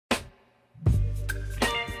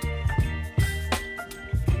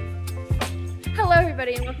Hello,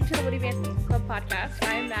 everybody, and welcome to the Witty Banter Club podcast.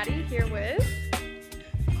 I am Maddie, here with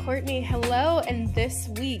Courtney. Hello, and this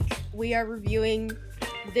week we are reviewing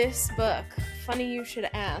this book, Funny You Should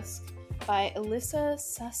Ask, by Elissa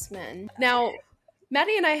Sussman. Now,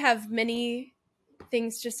 Maddie and I have many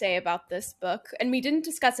things to say about this book, and we didn't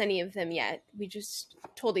discuss any of them yet. We just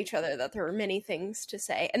told each other that there were many things to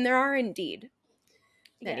say, and there are indeed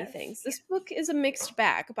many things. This book is a mixed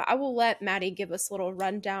bag, but I will let Maddie give us a little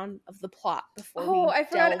rundown of the plot before I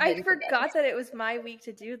forgot that it was my week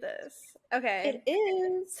to do this. Okay. It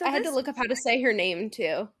is. So I had to look up how to say her name,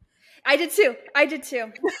 too. I did too.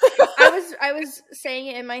 I was saying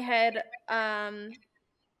it in my head. How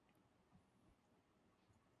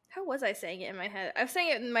was I saying it in my head? I was saying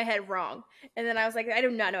it in my head wrong. And then I was like, I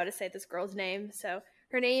do not know how to say this girl's name. So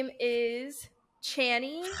her name is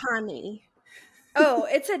Chani. Hani. Oh,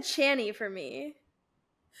 it said Chani for me.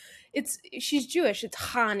 She's Jewish. It's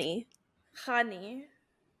Hani. Hani.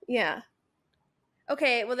 Yeah.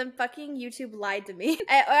 Okay, well then fucking YouTube lied to me.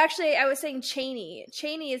 I was saying Chani.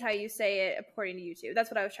 Chani is how you say it according to YouTube.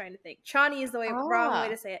 That's what I was trying to think. Chani is the wrong way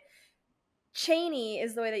to say it. Chani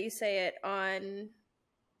is the way that you say it on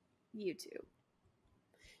YouTube.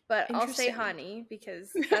 But I'll say Hani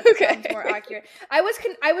because that sounds more accurate. I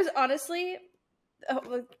was honestly...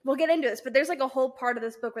 we'll get into this, but there's like a whole part of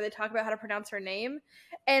this book where they talk about how to pronounce her name,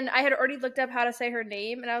 and I had already looked up how to say her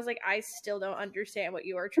name, and I was like, I still don't understand what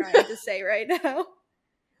you are trying to say right now.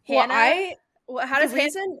 Hannah? How does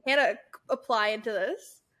Hannah apply into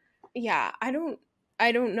this? Yeah, I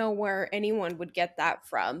don't know where anyone would get that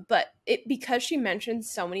from, but because she mentioned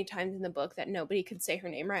so many times in the book that nobody could say her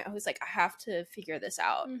name right, I was like, I have to figure this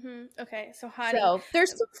out. Mm-hmm. Okay, so Hani. So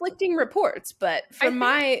there's conflicting reports, but from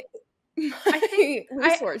my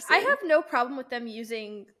resources, I have no problem with them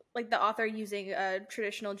using, like, the author using a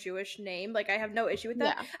traditional Jewish name. Like, I have no issue with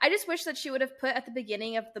that. Yeah. I just wish that she would have put at the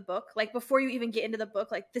beginning of the book, like, before you even get into the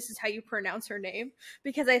book, like, this is how you pronounce her name,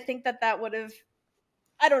 because I think that would have,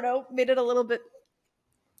 I don't know, made it a little bit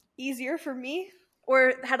easier for me,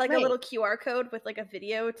 or had like a little QR code with like a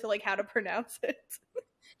video to like how to pronounce it.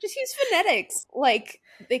 Just use phonetics. Like,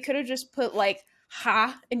 they could have just put like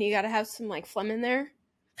ha, and you gotta have some like phlegm in there.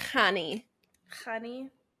 Hani. Okay.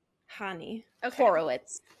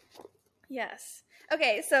 Horowitz. Yes.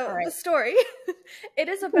 Okay, so the story, it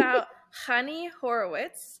is about Hani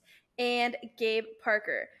Horowitz and Gabe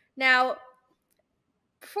Parker. Now,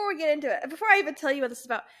 before we get into it, before I even tell you what this is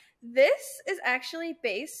about, this is actually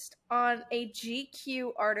based on a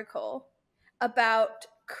GQ article about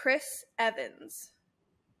Chris Evans.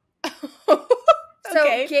 So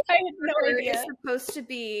Gabe Parker is supposed to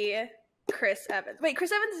be Chris Evans. Wait,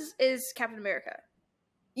 Chris Evans is Captain America.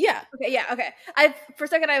 Yeah. Okay, yeah, okay. For a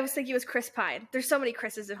second I was thinking it was Chris Pine. There's so many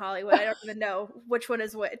Chris's in Hollywood. I don't even know which one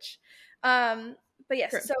is which. But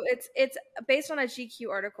yes, so it's based on a GQ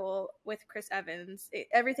article with Chris Evans.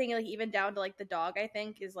 Everything, like even down to like the dog, I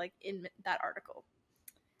think, is like in that article.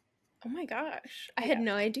 Oh my gosh. I had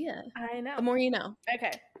no idea. I know. The more you know.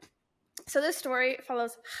 Okay. So this story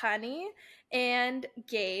follows Hani and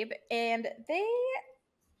Gabe, and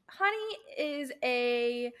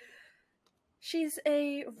Hani she's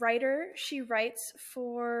a writer. She writes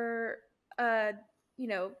for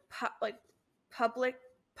public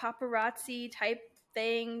paparazzi type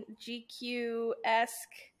thing,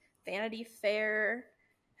 GQ-esque Vanity Fair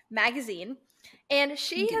magazine, and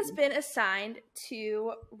she has been assigned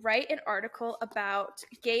to write an article about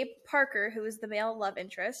Gabe Parker, who is the male love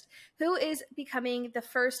interest, who is becoming the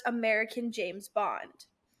first American James Bond.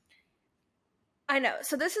 I know.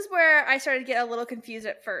 So this is where I started to get a little confused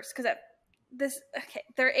at first, because I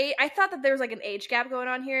thought that there was like an age gap going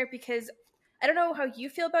on here, because I don't know how you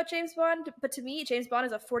feel about James Bond, but to me, James Bond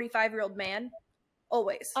is a 45-year-old man.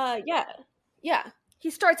 Always. Yeah. He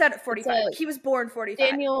starts out at 45. He was born 45.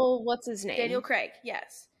 Daniel, what's his name? Daniel Craig,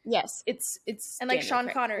 yes. Yes, it's and like Daniel Sean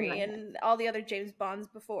Craig, Connery and all the other James Bonds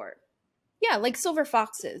before. Yeah, like Silver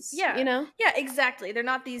Foxes. Yeah. You know? Yeah, exactly. They're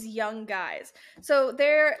not these young guys. So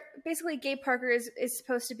they're basically, Gabe Parker is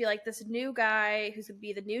supposed to be like this new guy who's going to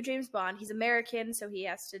be the new James Bond. He's American, so he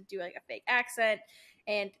has to do like a fake accent.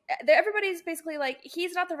 And everybody's basically like,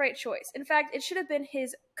 he's not the right choice. In fact, it should have been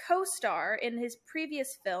his co-star in his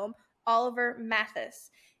previous film, Oliver Mathis.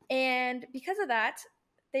 And because of that,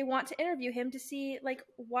 they want to interview him to see, like,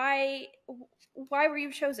 why were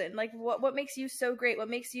you chosen? Like, what makes you so great? What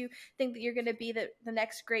makes you think that you're going to be the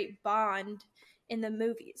next great Bond in the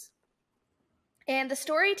movies? And the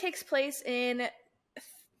story takes place in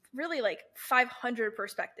really like 500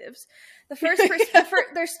 perspectives. The first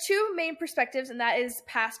there's two main perspectives, and that is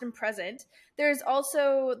past and present. There's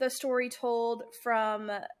also the story told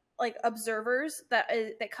from like observers that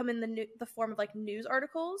come in the form of like news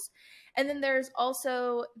articles, and then there's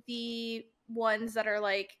also the ones that are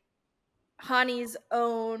like Hani's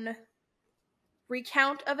own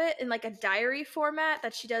recount of it in like a diary format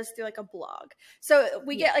that she does through like a blog. So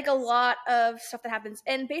we get like a lot of stuff that happens,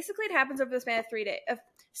 and basically it happens over the span of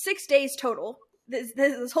 6 days total.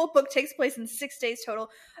 This whole book takes place in 6 days total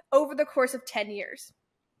over the course of 10 years.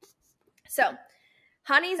 So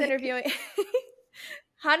Hani's interviewing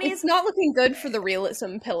It's not looking good for the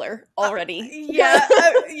realism pillar already.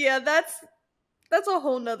 Yeah, that's a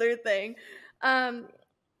whole nother thing.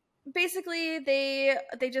 Basically they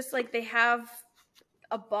just like they have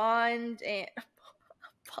a bond and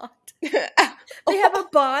they have a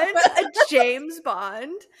bond, a James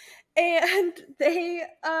Bond, and they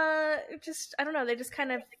just I don't know, they just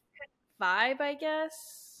kind of vibe, I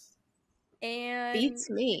guess. And beats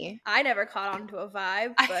me. I never caught on to a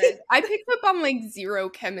vibe, but I picked up on like zero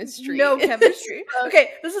chemistry. No chemistry. Okay,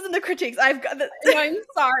 this isn't the critiques. I've got I'm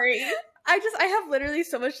sorry. I have literally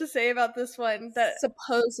so much to say about this one. That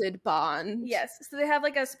supposed bond. Yes. So they have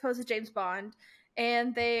like a supposed James Bond,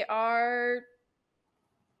 and they are,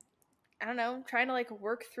 I don't know, trying to like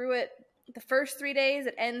work through it. The first 3 days,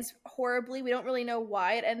 it ends horribly. We don't really know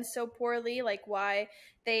why it ends so poorly, like why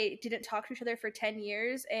they didn't talk to each other for 10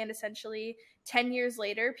 years. And essentially 10 years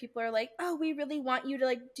later, people are like, oh, we really want you to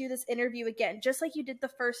like do this interview again, just like you did the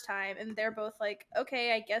first time. And they're both like,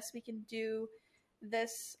 okay, I guess we can do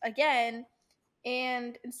this again.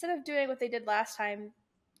 And instead of doing what they did last time,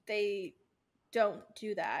 they don't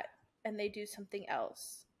do that, and they do something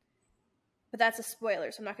else. But that's a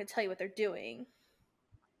spoiler, so I'm not going to tell you what they're doing.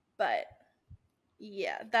 But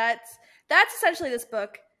yeah, that's essentially this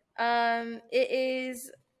book. It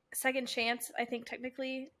is second chance, I think,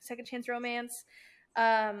 technically second chance romance.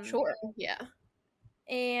 Sure, yeah.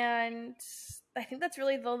 And I think that's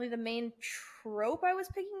really only the main trope I was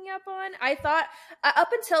picking up on. I thought up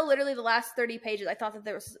until literally the last 30 pages, I thought that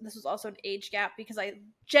this was also an age gap, because I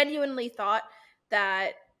genuinely thought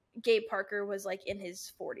that Gabe Parker was like in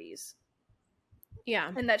his 40s.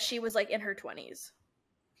 Yeah. And that she was like in her 20s.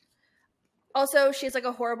 Also, she's like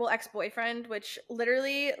a horrible ex-boyfriend, which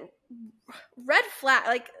literally red flag.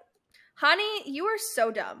 Like, Hani, you are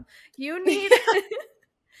so dumb. You need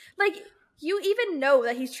like, you even know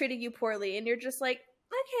that he's treating you poorly, and you're just like,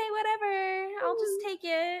 okay, whatever, I'll just take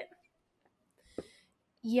it.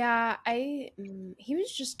 Yeah, he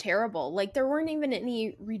was just terrible. Like, there weren't even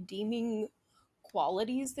any redeeming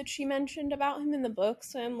qualities that she mentioned about him in the book,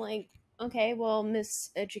 so I'm like, okay, well,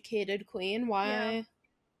 miseducated queen, why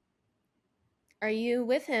are you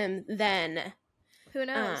with him then? Who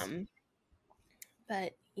knows?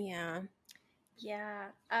 But yeah.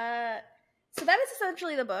 So that is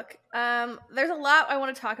essentially the book. There's a lot I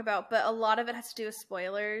want to talk about, but a lot of it has to do with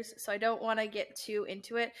spoilers, so I don't want to get too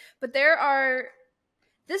into it. But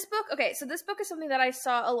this book is something that I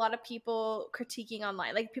saw a lot of people critiquing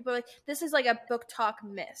online. Like, people are like, this is like a book talk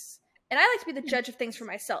miss. And I like to be the judge of things for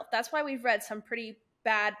myself. That's why we've read some pretty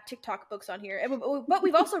bad TikTok books on here. But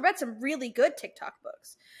we've also read some really good TikTok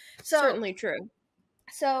books. So, certainly true.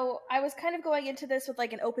 So I was kind of going into this with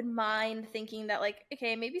like an open mind, thinking that like,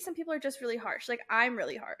 okay, maybe some people are just really harsh. Like, I'm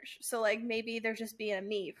really harsh. So like, maybe they're just being a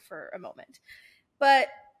me for a moment. But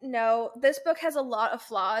no, this book has a lot of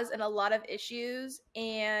flaws and a lot of issues.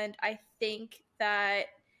 And I think that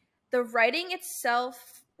the writing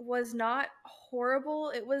itself was not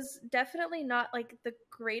horrible. It was definitely not like the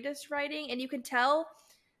greatest writing. And you can tell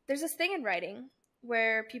there's this thing in writing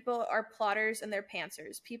where people are plotters and they're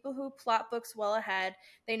pantsers. People who plot books well ahead,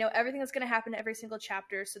 they know everything that's going to happen in every single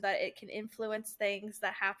chapter so that it can influence things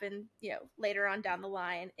that happen, later on down the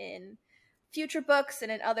line in future books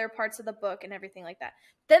and in other parts of the book and everything like that.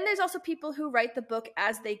 Then there's also people who write the book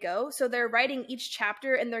as they go. So they're writing each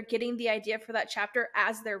chapter and they're getting the idea for that chapter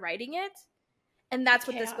as they're writing it. And that's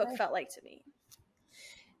what this book felt like to me.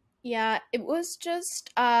 Yeah, it was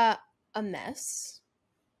just a mess.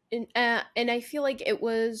 And I feel like it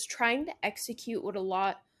was trying to execute what a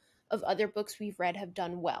lot of other books we've read have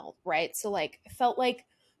done well, right? So, like, it felt like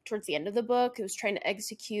towards the end of the book, it was trying to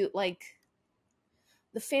execute, like,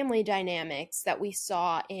 the family dynamics that we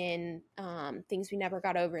saw in Things We Never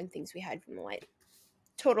Got Over and Things We Hide from the Light.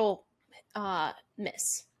 Total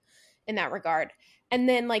miss in that regard. And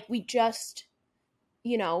then, like, we just,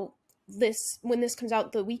 when this comes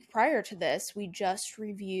out the week prior to this, we just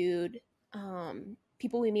reviewed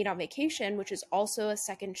People We Meet on Vacation, which is also a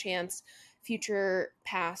second chance future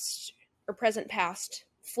past or present past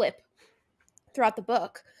flip throughout the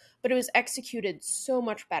book, but it was executed so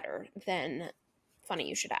much better than Funny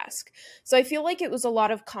You Should Ask. So I feel like it was a lot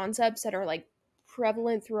of concepts that are like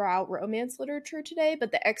prevalent throughout romance literature today,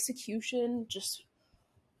 but the execution just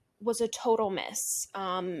was a total miss.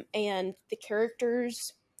 And the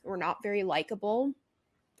characters were not very likable.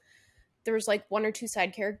 There was like one or two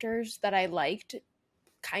side characters that I liked,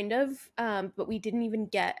 kind of, but we didn't even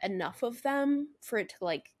get enough of them for it to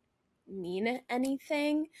like mean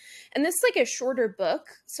anything. And this is like a shorter book,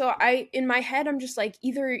 so in my head I'm just like,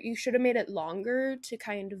 either you should have made it longer to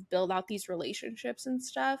kind of build out these relationships and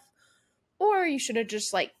stuff, or you should have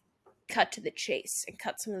just like cut to the chase and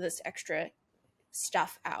cut some of this extra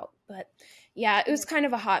stuff out. But yeah, it was kind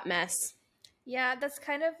of a hot mess. Yeah, that's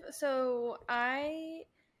kind of, so I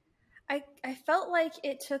felt like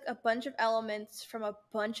it took a bunch of elements from a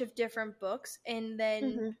bunch of different books, and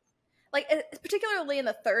then like particularly in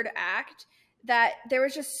the third act, that there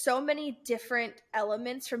was just so many different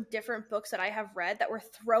elements from different books that I have read that were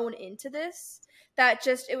thrown into this, that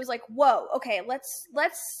just, it was like, whoa, okay, let's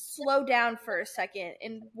slow down for a second,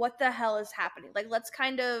 and what the hell is happening? Like, let's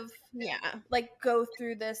kind of like go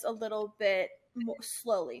through this a little bit more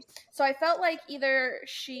slowly. So I felt like either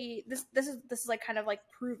this is like kind of like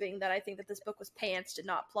proving that I think that this book was pantsed and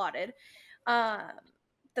not plotted. That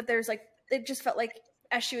there's like, it just felt like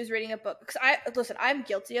as she was reading a book, because I'm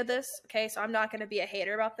guilty of this, okay, so I'm not going to be a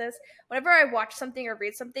hater about this. Whenever I watch something or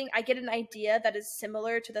read something, I get an idea that is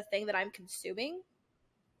similar to the thing that I'm consuming.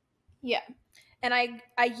 Yeah. And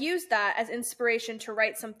I use that as inspiration to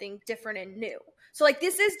write something different and new. So like,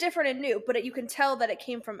 this is different and new, but you can tell that it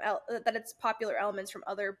came from that it's popular elements from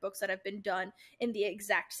other books that have been done in the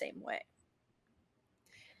exact same way.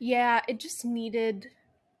 Yeah, it just needed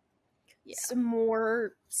some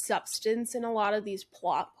more substance in a lot of these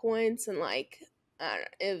plot points, and like, I don't know,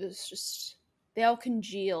 it was just, they all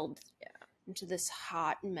congealed into this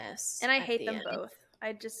hot mess. And I hate them both.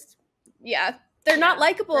 They're not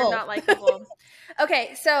likable. They're not likable.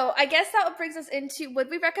 Okay, so I guess that brings us into, would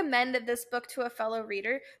we recommend this book to a fellow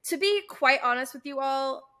reader? To be quite honest with you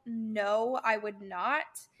all, no, I would not.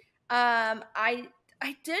 I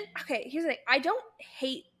didn't. Okay, here's the thing. I don't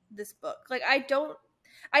hate this book. Like,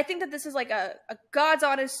 I think that this is like a God's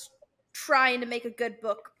honest trying to make a good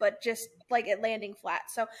book, but just like it landing flat.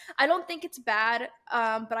 So I don't think it's bad,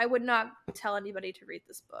 but I would not tell anybody to read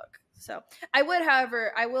this book. So I would,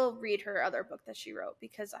 however, I will read her other book that she wrote,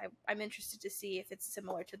 because I'm interested to see if it's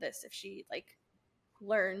similar to this, if she like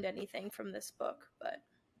learned anything from this book. But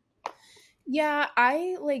yeah,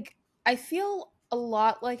 I feel a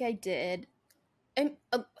lot like I did, and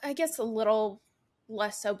I guess a little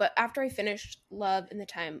less so, but after I finished Love in the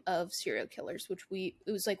Time of Serial Killers, which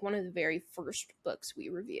it was like one of the very first books we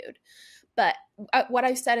reviewed. But what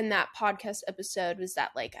I said in that podcast episode was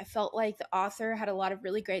that like, I felt like the author had a lot of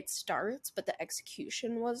really great starts, but the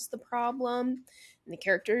execution was the problem, and the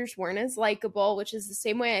characters weren't as likable, which is the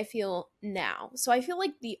same way I feel now. So I feel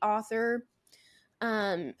like the author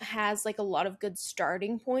has like a lot of good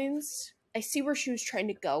starting points. I see where she was trying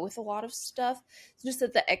to go with a lot of stuff. It's just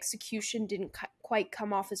that the execution didn't quite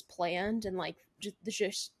come off as planned, and like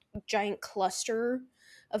just giant cluster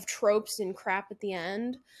of tropes and crap at the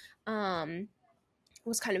end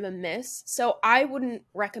was kind of a miss. So I wouldn't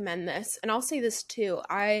recommend this. And I'll say this too.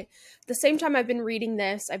 The same time I've been reading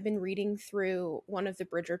this, I've been reading through one of the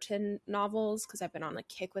Bridgerton novels, because I've been on a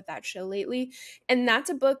kick with that show lately. And that's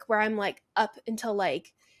a book where I'm like up until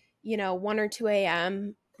like, 1 or 2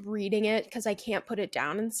 a.m. reading it, because I can't put it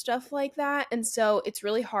down and stuff like that. And so it's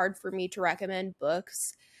really hard for me to recommend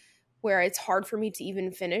books where it's hard for me to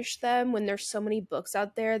even finish them, when there's so many books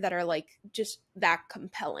out there that are like just that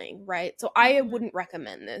compelling, right? So I wouldn't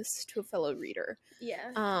recommend this to a fellow reader. Yeah.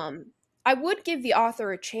 I would give the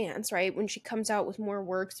author a chance, right? When she comes out with more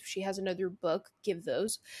works, if she has another book, give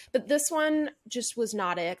those. But this one just was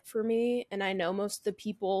not it for me. And I know most of the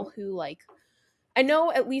people who I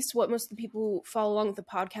know at least what most of the people who follow along with the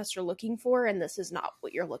podcast are looking for, and this is not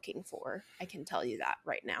what you're looking for. I can tell you that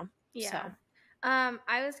right now. Yeah. So.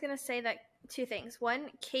 I was gonna say that 2 things. One,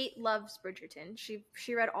 Kate loves Bridgerton.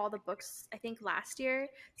 She read all the books, I think, last year.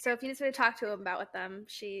 So if you need somebody to talk to them about them,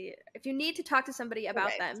 if you need to talk to somebody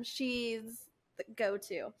about them, she's the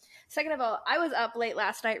go-to. Second of all, I was up late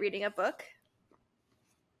last night reading a book.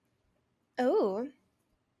 Oh.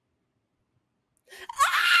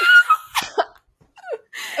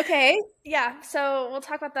 Okay. Yeah, so we'll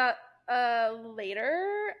talk about that later.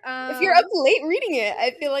 If you're up late reading it,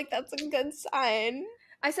 I feel like that's a good sign.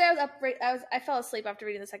 I say I was up late. I fell asleep after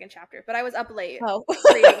reading the second chapter, but I was up late reading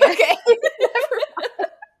it. Okay.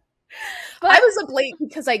 But I was up late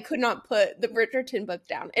because I could not put the Bridgerton book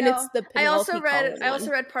down, and it's the Penelope I also Collins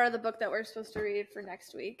read part of the book that we're supposed to read for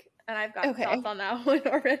next week, and I've got thoughts on that one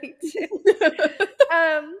already too.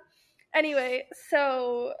 Anyway,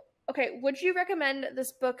 so okay, would you recommend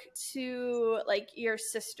this book to like your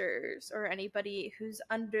sisters or anybody who's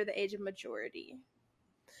under the age of majority?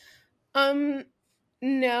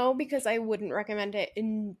 No, because I wouldn't recommend it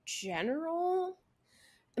in general.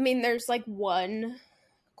 I mean, there's like one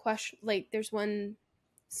question, like there's one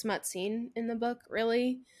smut scene in the book,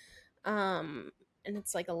 really. And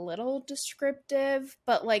it's like a little descriptive,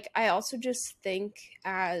 but like I also just think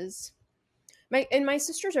as my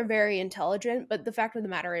sisters are very intelligent, but the fact of the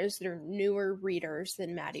matter is they're newer readers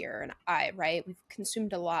than Maddie and I, right? We've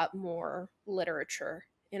consumed a lot more literature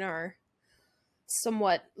in our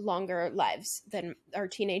somewhat longer lives than our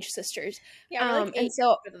teenage sisters. Yeah, we're like And 8 years so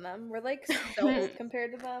older than them. We're like so old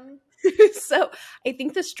compared to them. so I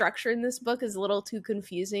think the structure in this book is a little too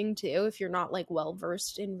confusing too if you're not like well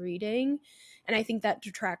versed in reading, and I think that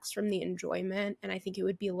detracts from the enjoyment, and I think it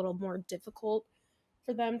would be a little more difficult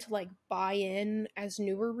for them to like buy in as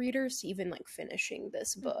newer readers to even like finishing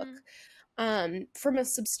this book. From a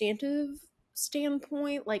substantive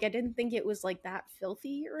standpoint, like I didn't think it was like that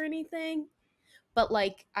filthy or anything, but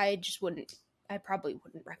like I probably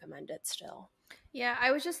wouldn't recommend it still. Yeah,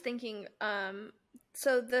 I was just thinking,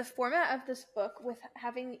 so the format of this book with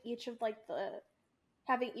having each of like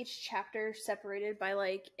having each chapter separated by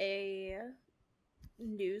like a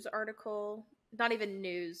news article, not even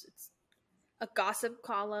news, it's a gossip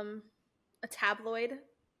column, a tabloid.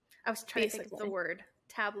 I was trying to think of the word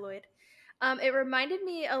tabloid. It reminded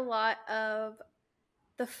me a lot of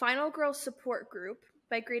the Final Girl Support Group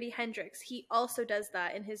by Grady Hendrix. He also does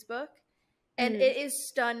that in his book, and it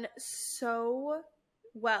is done so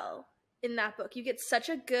well in that book. You get such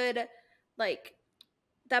a good like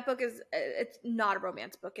that book is it's not a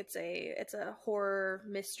romance book. It's a horror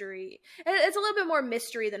mystery. And it's a little bit more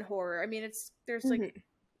mystery than horror. I mean, there's like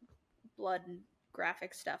blood and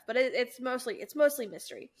graphic stuff, but it's mostly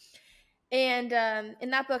mystery. And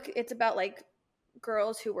in that book, it's about like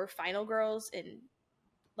girls who were final girls in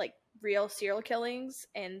like real serial killings,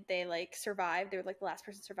 and they like survived. They were like the last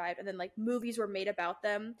person survived, and then like movies were made about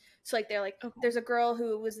them. So like they're like, there's a girl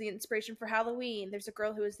who was the inspiration for Halloween. There's a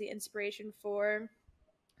girl who was the inspiration for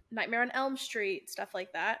Nightmare on Elm Street, stuff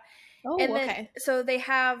like that. Oh, and then, okay. So they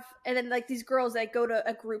have, and then like these girls that go to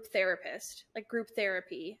a group therapist, like group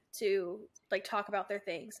therapy, to like talk about their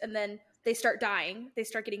things, and then they start dying, they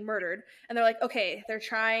start getting murdered, and they're like, okay, they're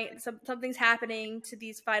trying, something's happening to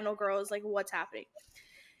these final girls, like what's happening?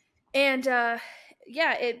 And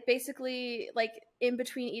yeah, it basically like in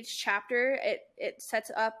between each chapter, it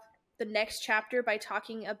sets up the next chapter by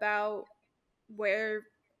talking about where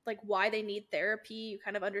like why they need therapy. You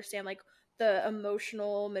kind of understand like the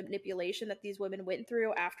emotional manipulation that these women went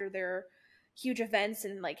through after their huge events,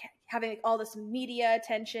 and like having like all this media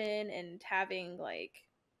attention, and having like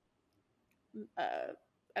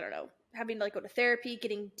I don't know, having to like go to therapy,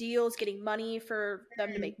 getting deals, getting money for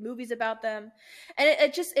them to make movies about them. And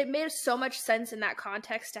it made so much sense in that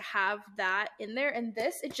context to have that in there, and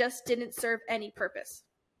it just didn't serve any purpose.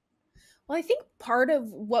 Well, I think part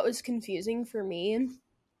of what was confusing for me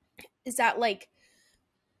is that like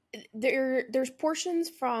there's portions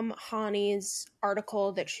from Hani's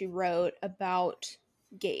article that she wrote about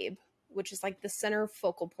Gabe, which is like the center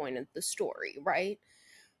focal point of the story, right?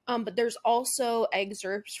 But there's also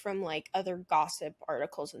excerpts from like other gossip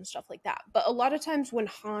articles and stuff like that. But a lot of times when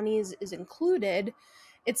Hani's is included,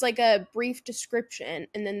 it's like a brief description,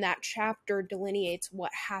 and then that chapter delineates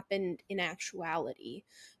what happened in actuality.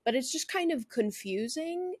 But it's just kind of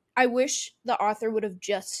confusing. I wish the author would have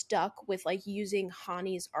just stuck with like using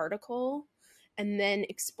Hani's article and then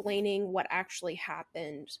explaining what actually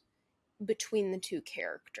happened between the two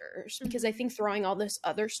characters. Because I think throwing all this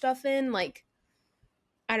other stuff in, like,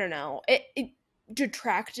 I don't know, it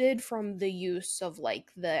detracted from the use of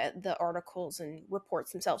like the articles and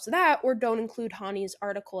reports themselves. So that, or don't include Hani's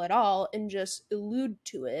article at all and just allude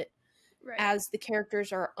to it as the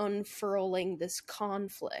characters are unfurling this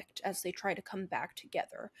conflict as they try to come back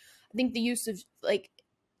together. I think the use of like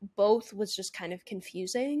both was just kind of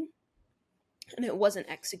confusing, and it wasn't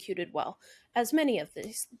executed well, as many of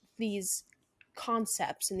these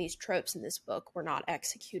concepts and these tropes in this book were not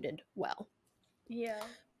executed well. Yeah.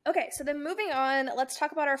 Okay, so then moving on, let's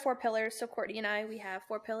talk about our 4 pillars. So Courtney and I, we have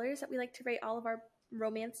 4 pillars that we like to rate all of our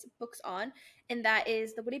romance books on, and that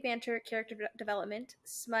is the witty banter, character development,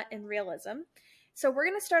 smut, and realism. So we're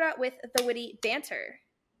going to start out with the witty banter.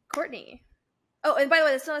 Courtney. Oh, and by the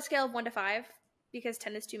way, it's on a scale of 1 to 5, because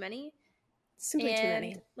 10 is too many. Simply too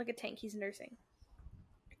many. Look at Tank, he's nursing.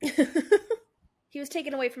 He was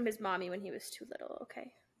taken away from his mommy when he was too little,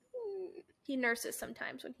 okay? He nurses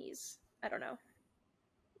sometimes when he's, I don't know,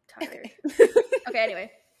 tired. Okay,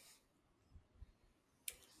 anyway.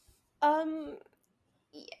 Yeah.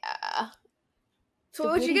 So The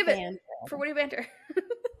what would you witty give it banter. for witty banter?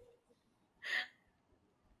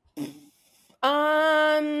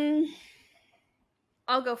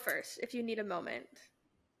 I'll go first if you need a moment.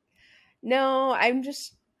 No, I'm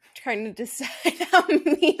just trying to decide how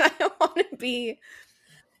mean I want to be.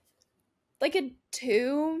 Like a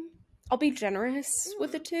 2. I'll be generous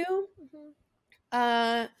with a 2.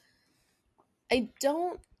 Mm-hmm.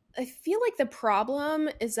 I feel like the problem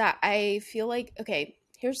is that I feel like, okay,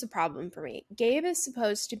 here's the problem for me. Gabe is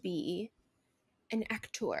supposed to be an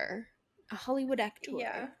actor, a Hollywood actor.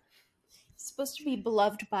 Yeah. He's supposed to be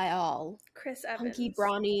beloved by all. Chris Hunky, Evans.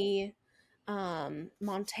 brawny,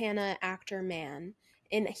 Montana actor man.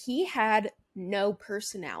 And he had no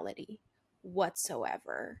personality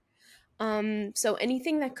whatsoever. So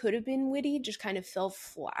anything that could have been witty just kind of fell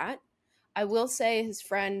flat. I will say his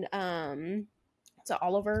friend, so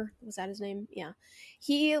Oliver, was that his name? Yeah.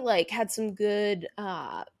 He like had some good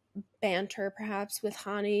banter perhaps with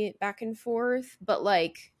Hani back and forth, but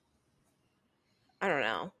like I don't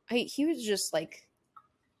know. He was just like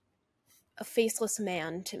a faceless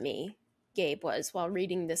man to me, Gabe was, while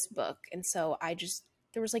reading this book. And so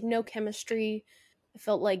there was like no chemistry. I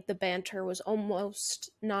felt like the banter was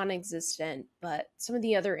almost non existent, but some of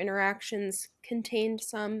the other interactions contained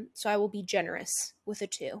some. So I will be generous with a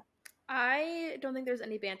 2. I don't think there's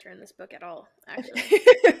any banter in this book at all, actually.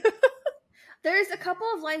 Okay. There's a couple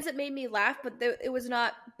of lines that made me laugh, but it was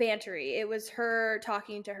not bantery. It was her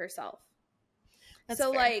talking to herself. That's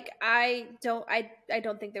so fair. like I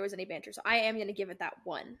don't think there was any banter. So I am gonna give it that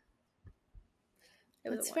 1.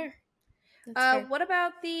 That's fair. That's fair. What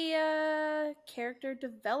about the character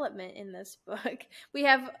development in this book? We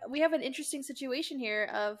have an interesting situation here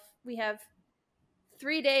of we have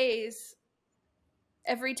 3 days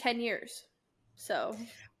every 10 years. So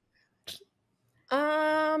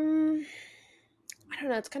I don't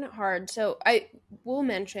know, it's kind of hard. So I will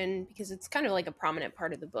mention, because it's kind of like a prominent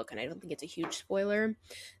part of the book and I don't think it's a huge spoiler,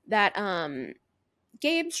 that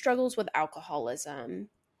Gabe struggles with alcoholism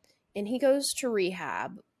and he goes to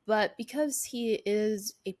rehab, but because he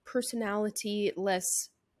is a personality-less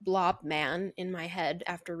blob man in my head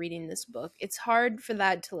after reading this book, it's hard for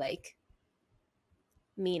that to like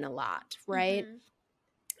mean a lot, right? Mm-hmm.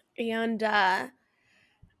 And I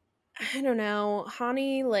don't know,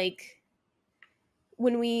 Hani, like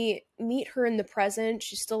when we meet her in the present,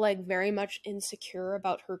 she's still like very much insecure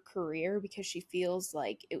about her career because she feels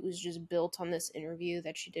like it was just built on this interview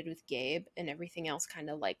that she did with Gabe, and everything else kind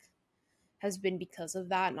of like has been because of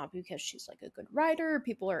that, not because she's like a good writer,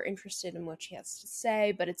 people are interested in what she has to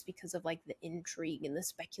say, but it's because of like the intrigue and the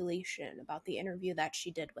speculation about the interview that she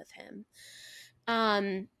did with him.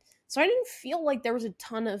 So I didn't feel like there was a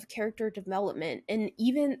ton of character development, and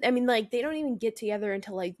even, I mean, like, they don't even get together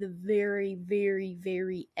until like the very, very,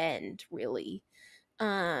 very end, really.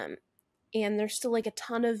 And there's still like a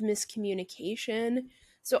ton of miscommunication.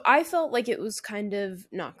 So I felt like it was kind of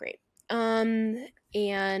not great. And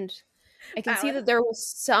I can see that there was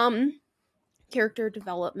some character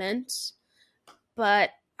development,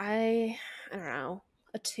 but I don't know,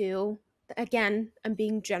 a 2. Again, I'm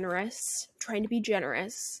being generous, trying to be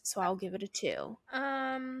generous, so I'll give it a 2.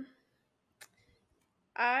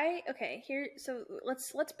 Here, so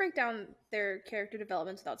let's break down their character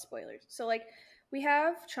developments without spoilers. So like we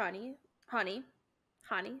have Hani,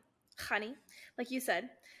 like you said,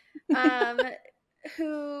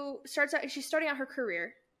 who she's starting out her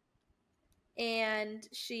career, and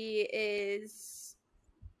she is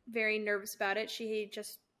very nervous about it. She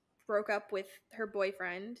just broke up with her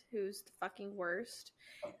boyfriend, who's the fucking worst.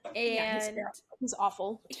 And yeah, he's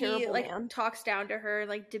awful. Terrible he like man. talks down to her,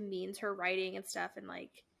 like demeans her writing and stuff, and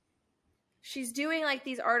like she's doing like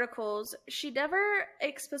these articles. She never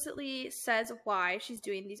explicitly says why she's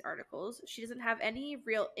doing these articles. She doesn't have any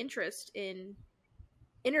real interest in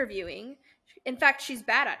interviewing. In fact, she's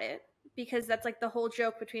bad at it, because that's like the whole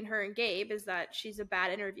joke between her and Gabe, is that she's a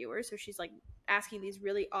bad interviewer, so she's like asking these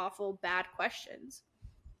really awful bad questions.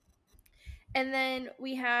 And then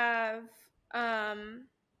we have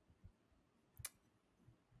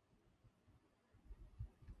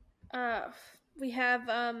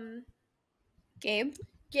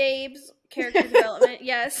Gabe's character development.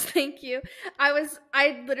 Yes, thank you. I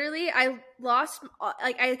lost,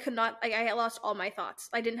 like, I could not, like, I lost all my thoughts.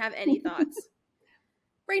 I didn't have any thoughts.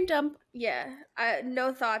 Brain dump. Yeah,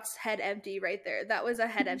 no thoughts, head empty right there. That was a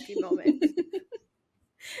head empty moment.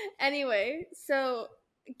 Anyway, so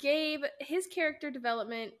Gabe, his character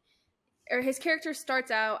development, or his character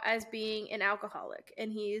starts out as being an alcoholic,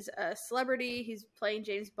 and he's a celebrity. He's playing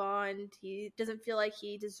James Bond. He doesn't feel like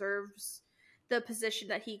he deserves the position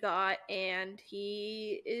that he got, and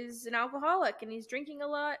he is an alcoholic, and he's drinking a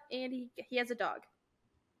lot, and he has a dog.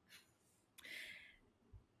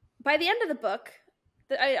 By the end of the book,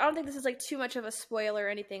 I don't think this is like too much of a spoiler or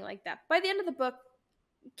anything like that. By the end of the book,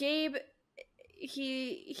 Gabe,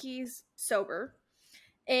 he's sober,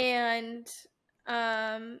 and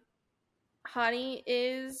Hani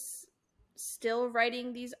is still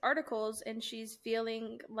writing these articles, and she's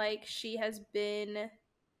feeling like she has been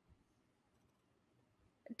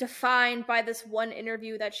defined by this one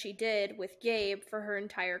interview that she did with Gabe for her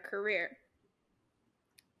entire career.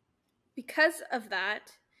 Because of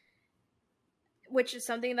that, which is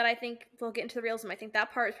something that I think we'll get into the realism. I think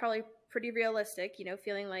that part is probably pretty realistic, you know,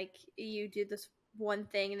 feeling like you do this one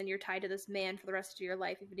thing and then you're tied to this man for the rest of your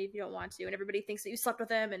life, even if you don't want to, and everybody thinks that you slept with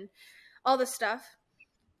him and all this stuff.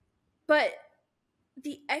 But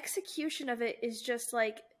the execution of it is just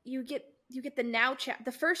like you get the now chapter.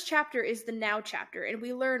 The first chapter is the now chapter, and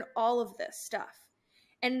we learn all of this stuff.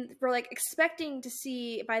 And we're like expecting to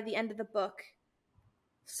see by the end of the book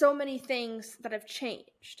so many things that have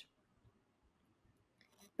changed.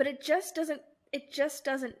 But it just doesn't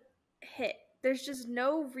hit. There's just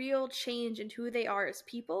no real change in who they are as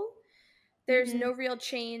people. There's no real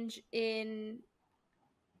change in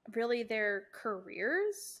really their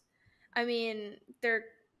careers. I mean, they're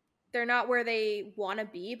not where they want to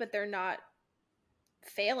be, but they're not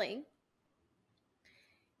failing.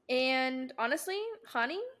 And honestly,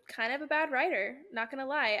 Hani, kind of a bad writer, not gonna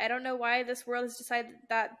lie. I don't know why this world has decided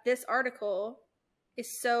that this article is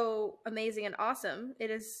so amazing and awesome. It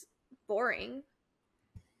is boring.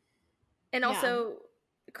 And also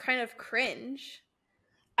kind of cringe.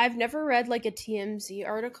 I've never read like a TMZ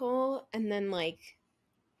article, and then like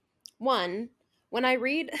when I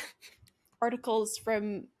read articles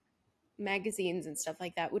from magazines and stuff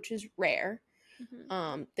like that, which is rare.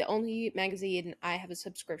 The only magazine I have a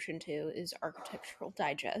subscription to is Architectural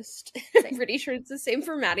Digest. I'm pretty sure it's the same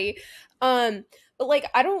for Maddie. But like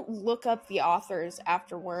I don't look up the authors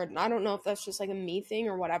afterward, and I don't know if that's just like a me thing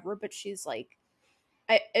or whatever, but she's like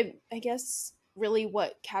I guess really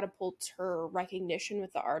what catapults her recognition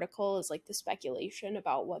with the article is like the speculation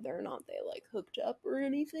about whether or not they like hooked up or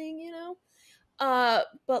anything, you know?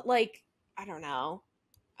 But like I don't know.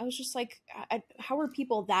 I was just like, how are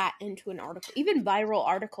people that into an article? Even viral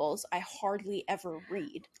articles, I hardly ever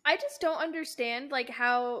read. I just don't understand, like,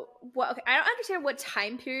 I don't understand what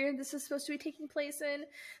time period this is supposed to be taking place in,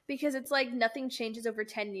 because it's like nothing changes over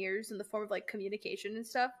 10 years in the form of, like, communication and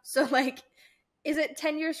stuff. So, like, is it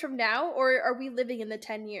 10 years from now, or are we living in the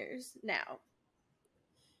 10 years now?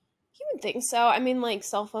 You would think so. I mean, like,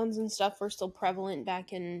 cell phones and stuff were still prevalent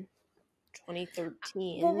back in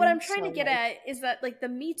 2013. Well, what I'm trying to get at is that, like, the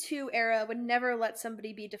Me Too era would never let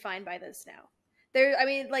somebody be defined by this now. I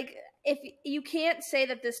mean, like, if you can't say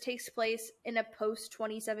that this takes place in a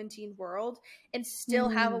post-2017 world and still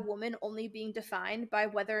have a woman only being defined by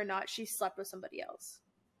whether or not she slept with somebody else.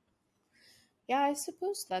 Yeah, I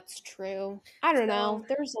suppose that's true. I don't know.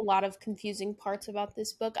 There's a lot of confusing parts about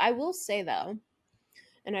this book. I will say, though,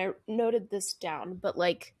 and I noted this down, but,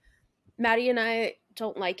 like, Maddie and I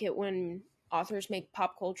don't like it when authors make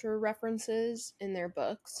pop culture references in their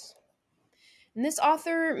books. And this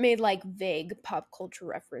author made, like, vague pop culture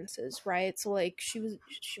references, right? So, like,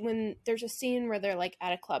 when there's a scene where they're, like,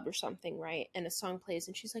 at a club or something, right? And a song plays,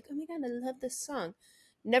 and she's like, oh my god, I love this song.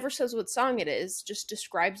 Never says what song it is, just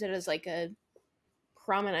describes it as, like, a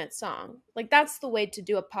prominent song. Like, that's the way to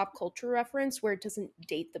do a pop culture reference where it doesn't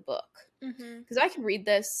date the book. Because I can read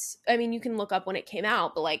this, I mean, you can look up when it came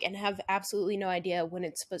out, but like, and have absolutely no idea when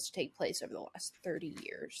it's supposed to take place over the last 30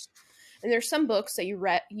 years. And there's some books that you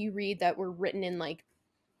read that were written in like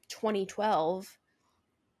 2012,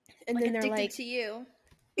 and like then they're Addicted like, to You.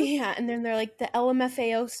 Yeah, and then they're like, the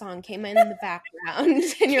LMFAO song came in the background,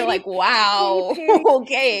 and you're like, wow,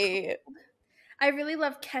 okay. I really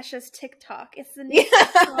love Kesha's TikTok. It's the new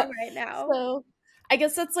song right now. So I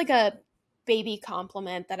guess that's like a baby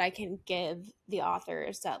compliment that I can give the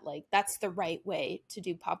authors, that like that's the right way to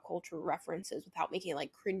do pop culture references without making it like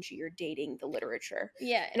cringy or dating the literature.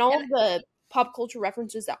 Yeah. And all of the pop culture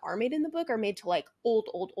references that are made in the book are made to like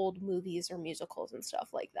old movies or musicals and stuff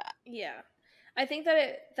like that. Yeah. I think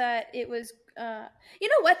that it was you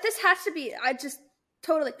know what? This has to be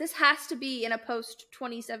this has to be in a post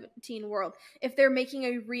 2017 world if they're making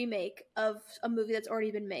a remake of a movie that's already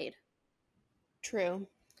been made. True.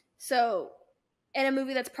 So, and a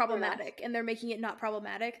movie that's problematic, and they're making it not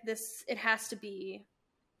problematic. It has to be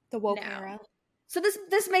the woke now. era. So this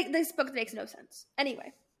book makes no sense.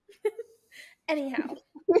 Anyway, anyhow,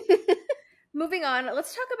 moving on.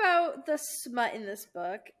 Let's talk about the smut in this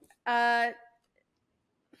book.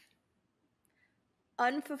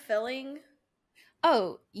 unfulfilling.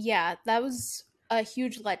 Oh, yeah, that was a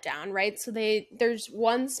huge letdown, right? So there's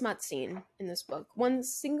one smut scene in this book, one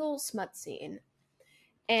single smut scene,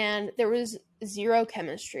 and there was zero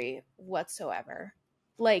chemistry whatsoever.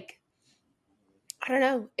 Like, I don't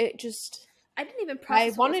know, it just I didn't even I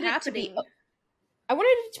process what was wanted it to be happening. I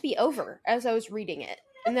wanted it to be over as I was reading it,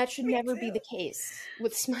 and that should never be the case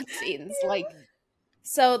with smut scenes. Like,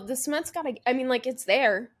 so the smut's gotta, I mean, like, it's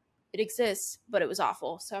there, it exists, but it was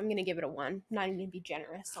awful. So I'm gonna give it a 1. Not even be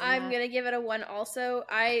generous on I'm that. gonna give it a 1 also.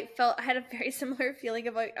 I had a very similar feeling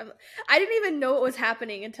of like, I didn't even know what was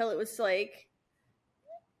happening until it was like,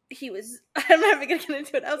 I'm not even gonna get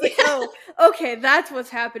into it. I was like, oh, okay, that's what's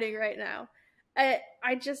happening right now.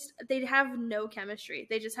 They have no chemistry.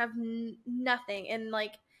 They just have nothing. And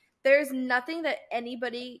like, there's nothing that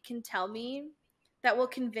anybody can tell me that will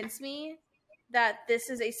convince me that this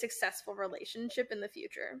is a successful relationship in the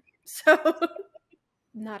future. So,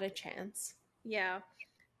 Not a chance. yeah.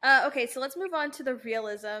 Okay, so let's move on to the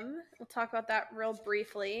realism. We'll talk about that real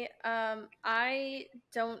briefly. I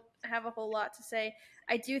don't have a whole lot to say.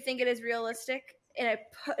 I do think it is realistic in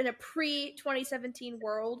a pre 2017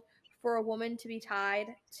 world for a woman to be tied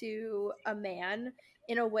to a man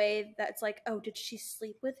in a way that's like, oh, did she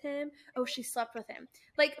sleep with him? Oh, she slept with him.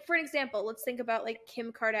 Like, for an example, let's think about like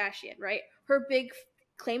Kim Kardashian, right? Her big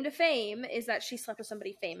claim to fame is that she slept with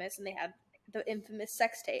somebody famous and they had the infamous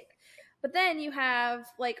sex tape. But then you have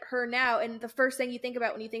like her now, and the first thing you think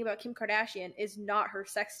about when you think about Kim Kardashian is not her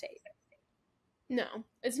sex tape. No,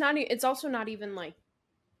 it's not. It's also not even like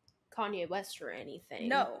Kanye West or anything.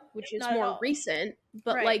 No, which is not at more all. recent.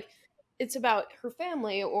 But Right. like, it's about her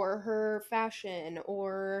family or her fashion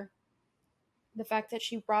or the fact that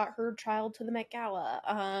she brought her child to the Met Gala.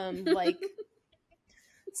 Like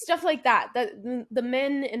stuff like that. That the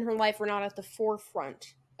men in her life were not at the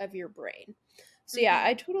forefront of your brain. So yeah,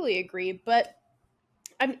 I totally agree. But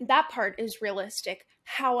I mean, that part is realistic.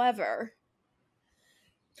 However,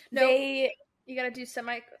 No, they you gotta do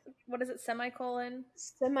what is it, semicolon?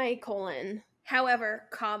 semicolon. However,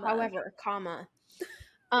 comma. However, comma.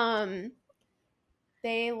 Um,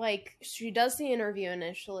 they like, she does the interview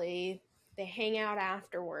initially. They hang out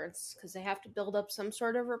afterwards because they have to build up some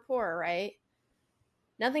sort of rapport, right?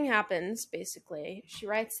 Nothing happens, basically. She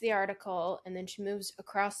writes the article and then she moves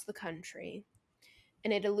across the country.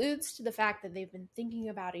 And it alludes to the fact that they've been thinking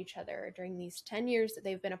about each other during these 10 years that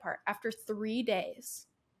they've been apart after 3 days.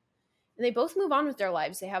 And they both move on with their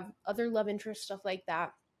lives. They have other love interests, stuff like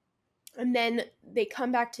that. And then they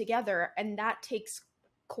come back together, and that takes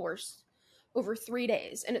course over 3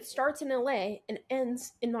 days. And it starts in LA and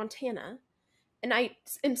ends in Montana. And I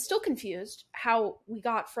am still confused how we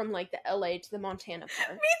got from like the LA to the Montana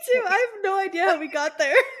part. Me too. I have no idea how we got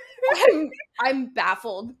there. I'm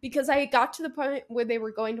baffled because I got to the point where they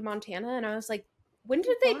were going to Montana and I was like, when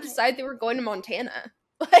did they decide they were going to Montana?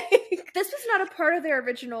 Like, this was not a part of their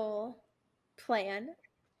original plan.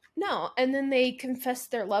 No, and then they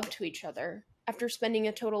confessed their love to each other after spending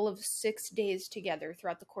a total of 6 days together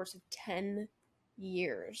throughout the course of 10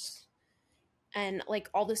 years. And like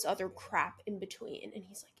all this other crap in between. And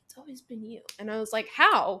he's like, it's always been you. And I was like,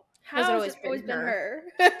 how? How has it always been her?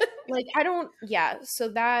 Like, I don't, yeah, so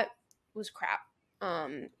that was crap.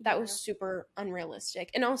 That was super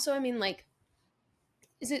unrealistic. And also, I mean, like,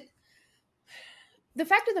 the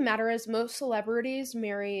fact of the matter is most celebrities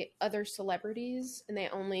marry other celebrities and they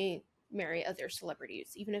only marry other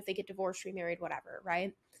celebrities, even if they get divorced, remarried, whatever,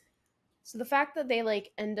 right? So the fact that they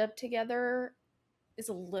like end up together is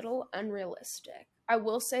a little unrealistic. I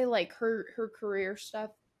will say, like, her career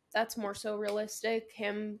stuff, that's more so realistic.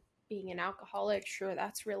 Him being an alcoholic, sure,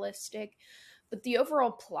 that's realistic. But the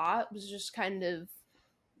overall plot was just kind of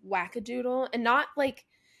wackadoodle, and not like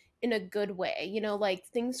in a good way, you know, like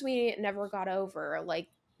things we never got over. Like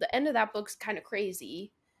the end of that book's kind of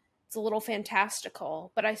crazy. It's a little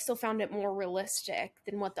fantastical, but I still found it more realistic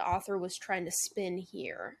than what the author was trying to spin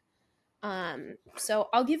here. So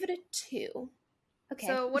I'll give it a 2. Okay.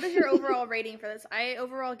 So what is your overall rating for this? I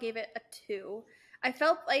overall gave it a 2. I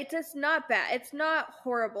felt like it's not bad. It's not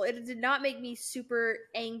horrible. It did not make me super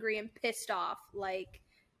angry and pissed off like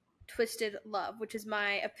Twisted Love, which is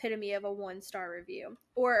my epitome of a 1-star review.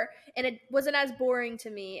 And it wasn't as boring to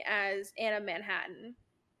me as Anna Manhattan.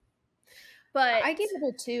 But I gave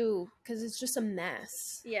it a 2 because it's just a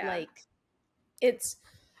mess. Yeah. Like, you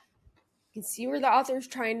can see where the author's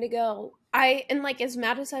trying to go. And like, as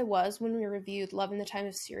mad as I was when we reviewed Love in the Time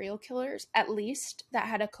of Serial Killers, at least that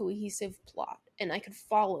had a cohesive plot and I could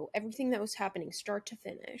follow everything that was happening start to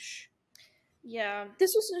finish. Yeah.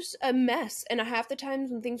 This was just a mess. And half the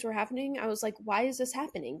times when things were happening, I was like, why is this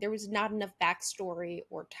happening? There was not enough backstory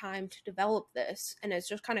or time to develop this. And it's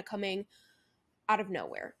just kind of coming out of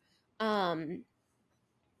nowhere. I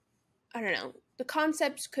don't know. The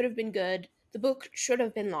concepts could have been good. The book should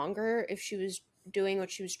have been longer if she was doing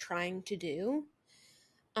what she was trying to do.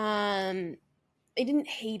 I didn't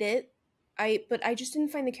hate it. But I just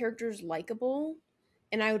didn't find the characters likable.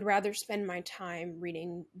 And I would rather spend my time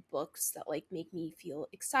reading books that like make me feel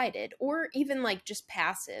excited or even like just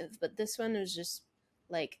passive. But this one was just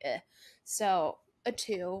like So a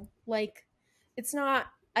 2. Like, it's not,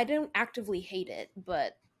 I don't actively hate it,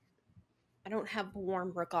 but I don't have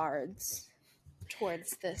warm regards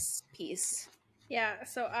towards this piece. Yeah,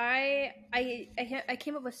 so I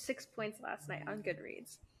came up with 6 points last night on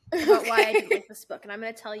Goodreads about why I didn't like this book, and I'm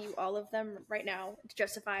going to tell you all of them right now to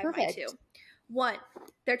justify my 2. 1,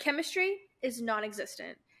 their chemistry is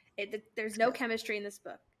non-existent. There's no chemistry in this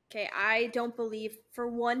book. Okay, I don't believe for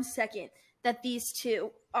 1 second that these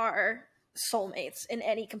two are soulmates in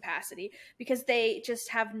any capacity because they just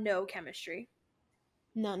have no chemistry.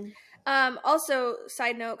 None. Also,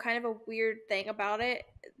 side note, kind of a weird thing about it.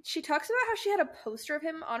 She talks about how she had a poster of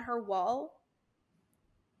him on her wall.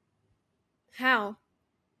 How?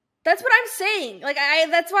 That's what I'm saying. Like,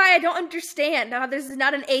 that's why I don't understand how there's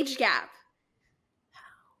not an age gap.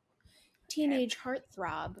 Teenage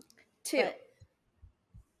heartthrob. 2.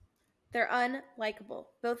 They're unlikable.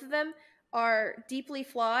 Both of them are deeply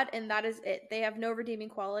flawed, and that is it. They have no redeeming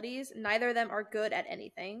qualities. Neither of them are good at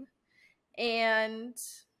anything. And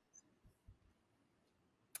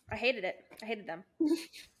I hated it. I hated them.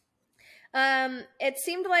 It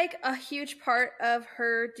seemed like a huge part of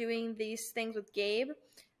her doing these things with Gabe,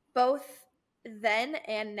 both then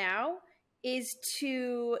and now, is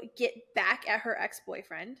to get back at her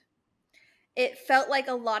ex-boyfriend. It felt like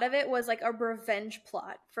a lot of it was like a revenge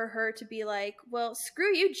plot for her to be like, well,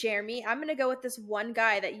 screw you, Jeremy. I'm going to go with this one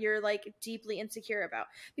guy that you're like deeply insecure about.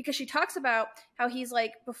 Because she talks about how he's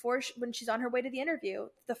like, when she's on her way to the interview,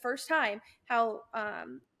 the first time, how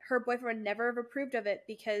her boyfriend never have approved of it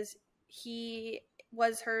because Gabe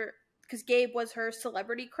was her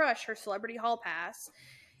celebrity crush, her celebrity hall pass.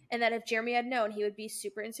 And that if Jeremy had known, he would be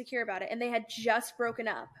super insecure about it. And they had just broken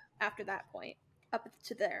up after that point, up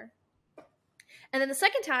to there. And then the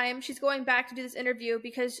second time, she's going back to do this interview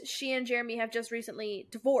because she and Jeremy have just recently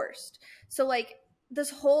divorced. So, like, this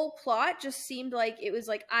whole plot just seemed like it was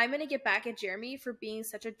like, I'm going to get back at Jeremy for being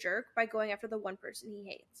such a jerk by going after the one person he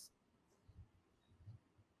hates.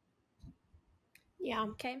 Yeah.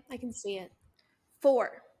 Okay. I can see it.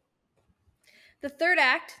 4. The third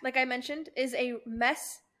act, like I mentioned, is a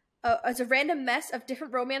mess. It's a random mess of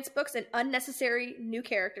different romance books and unnecessary new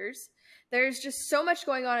characters. There's just so much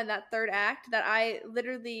going on in that third act that I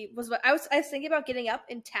literally I was thinking about getting up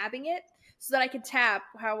and tabbing it so that I could tab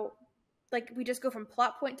how, like, we just go from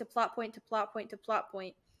plot point to plot point to plot point to plot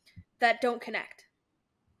point that don't connect.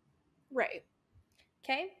 Right.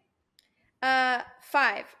 Okay. 5.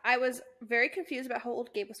 I was very confused about how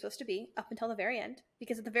old Gabe was supposed to be up until the very end,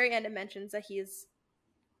 because at the very end it mentions that he's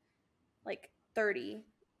like 30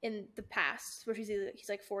 in the past, which he's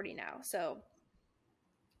like 40 now. So.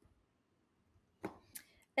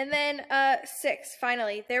 And then 6,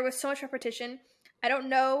 finally, there was so much repetition. I don't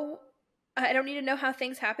need to know how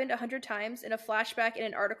things happened 100 times in a flashback, in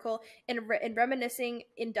an article, in reminiscing,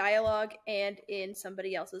 in dialogue, and in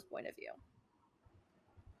somebody else's point of view.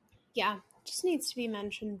 Yeah, just needs to be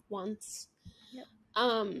mentioned once. Yep.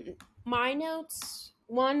 My notes,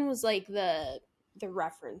 one was like the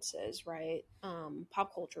references, right?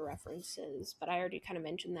 Pop culture references, but I already kind of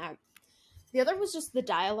mentioned that. The other was just the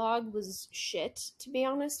dialogue was shit, to be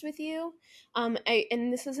honest with you.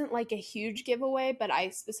 And this isn't like a huge giveaway, but I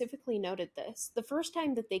specifically noted this. The first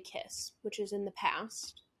time that they kiss, which is in the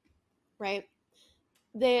past, right?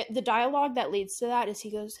 The dialogue that leads to that is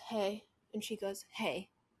he goes, hey, and she goes, hey.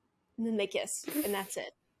 And then they kiss, and that's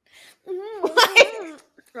it.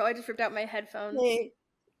 Bro, I just ripped out my headphones. Hey.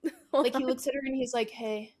 Like, he looks at her and he's like,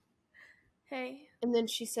 hey. Hey. And then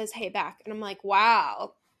she says, hey, back. And I'm like,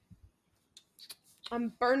 wow.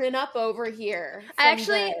 I'm burning up over here.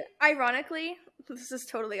 Ironically, this is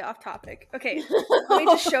totally off topic. Okay, let me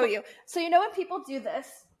just show you. So you know when people do this?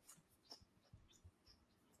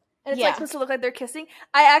 And it's like supposed to look like they're kissing?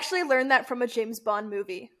 I actually learned that from a James Bond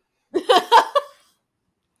movie.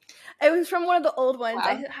 It was from one of the old ones.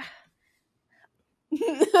 Wow.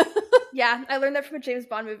 Yeah, I learned that from a James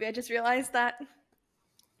Bond movie. I just realized that.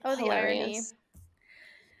 Oh, the Hilarious.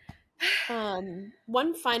 irony.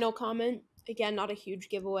 One final comment. Again, not a huge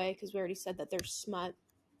giveaway because we already said that there's smut.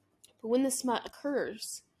 But when the smut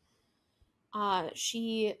occurs,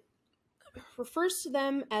 She refers to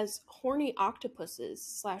them as horny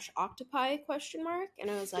octopuses / octopi ?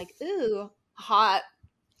 And I was like, ooh, hot.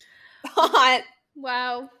 Hot.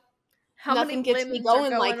 Wow. How many Nothing gets me limbs are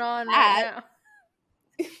going like going on right that.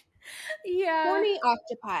 now? Yeah. Horny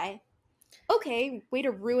octopi. Okay, way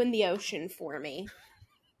to ruin the ocean for me.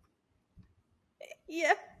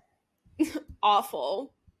 Yeah.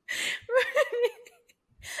 Awful.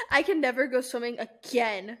 I can never go swimming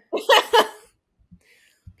again.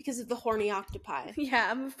 Because of the horny octopi. Yeah,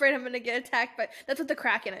 I'm afraid I'm gonna get attacked, but that's what the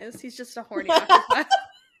Kraken is. He's just a horny octopus.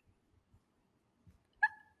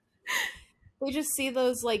 We just see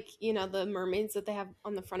those, like, you know, the mermaids that they have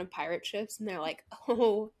on the front of pirate ships, and they're like,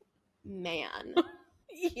 oh, man.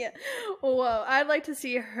 Yeah. Whoa, I'd like to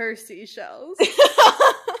see her seashells.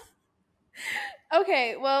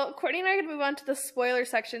 Okay, well, Courtney and I are going to move on to the spoiler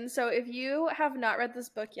section. So if you have not read this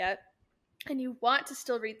book yet, and you want to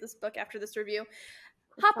still read this book after this review,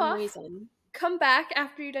 hop off, come back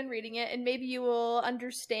after you're done reading it, and maybe you will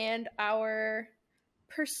understand our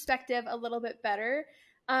perspective a little bit better.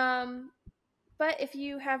 But if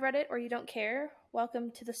you have read it or you don't care, welcome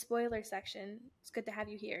to the spoiler section. It's good to have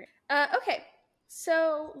you here. Okay,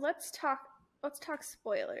 so let's talk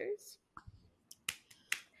spoilers.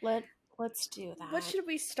 Let's do that. What should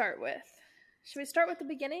we start with? Should we start with the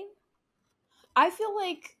beginning? I feel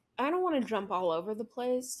like I don't want to jump all over the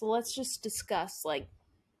place, so let's just discuss, like,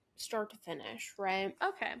 start to finish, right?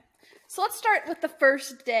 Okay. So let's start with the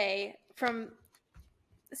first day from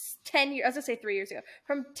 10 years, I was going to say 3 years ago,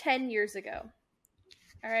 from 10 years ago.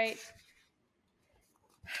 All right.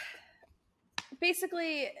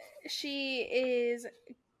 Basically,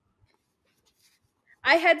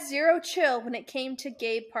 I had zero chill when it came to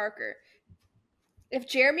Gabe Parker. If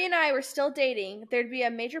Jeremy and I were still dating, there'd be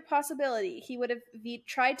a major possibility he would have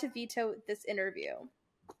tried to veto this interview.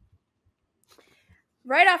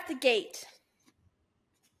 Right off the gate.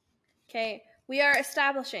 Okay, we are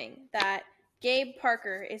establishing that Gabe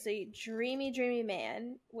Parker is a dreamy, dreamy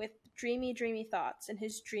man with dreamy, dreamy thoughts in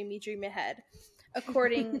his dreamy, dreamy head,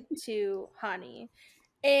 according to Hani.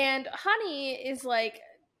 And Hani is like,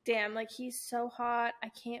 damn, like, he's so hot. I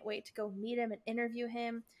can't wait to go meet him and interview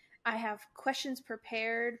him. I have questions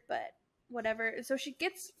prepared, but whatever. So she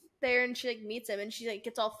gets there and she, like, meets him, and she, like,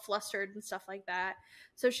 gets all flustered and stuff like that.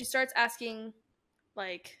 So she starts asking,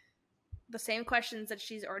 like, the same questions that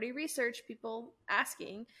she's already researched people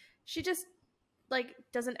asking. She just, like,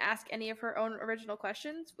 doesn't ask any of her own original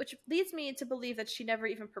questions, which leads me to believe that she never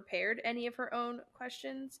even prepared any of her own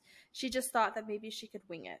questions. She just thought that maybe she could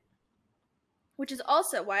wing it. Which is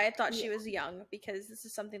also why I thought she was young, because this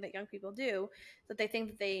is something that young people do, that they think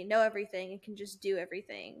that they know everything and can just do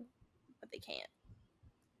everything, but they can't.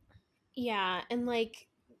 Yeah, and, like,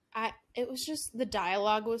 it was just, the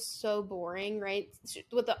dialogue was so boring, right?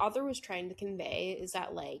 What the author was trying to convey is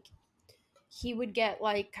that, like, he would get,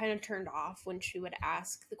 like, kind of turned off when she would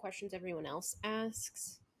ask the questions everyone else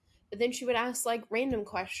asks. But then she would ask, like, random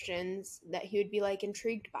questions that he would be, like,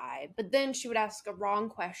 intrigued by. But then she would ask a wrong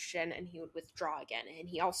question and he would withdraw again. And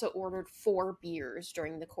he also ordered 4 beers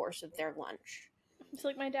during the course of their lunch. It's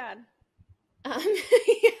like my dad.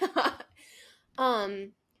 Yeah.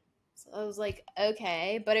 So I was like,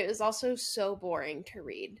 okay. But it was also so boring to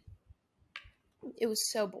read. It was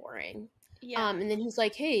so boring. Yeah. And then he's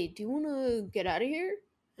like, hey, do you want to get out of here?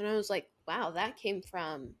 And I was like, wow, that came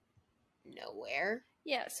from nowhere.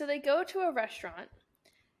 Yeah, so they go to a restaurant.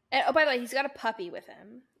 And, oh, by the way, he's got a puppy with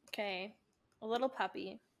him. Okay. A little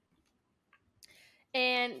puppy.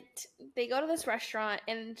 And they go to this restaurant,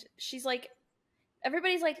 and she's like,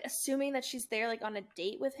 everybody's, like, assuming that she's there, like, on a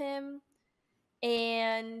date with him.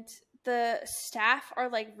 And the staff are,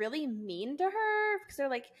 like, really mean to her, because they're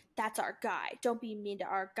like, that's our guy. Don't be mean to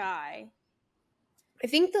our guy. I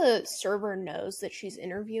think the server knows that she's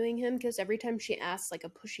interviewing him, because every time she asks, like, a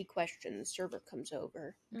pushy question, the server comes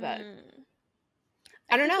over. But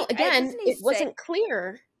I don't know. Again, it wasn't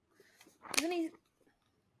clear. Doesn't he?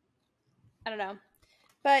 I don't know.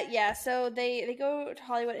 But yeah, so they go to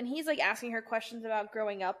Hollywood, and he's, like, asking her questions about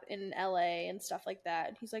growing up in LA and stuff like that.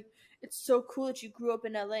 And he's like, it's so cool that you grew up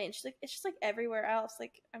in LA. And she's like, it's just like everywhere else.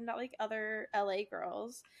 Like, I'm not like other LA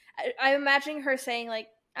girls. I'm imagining her saying, like,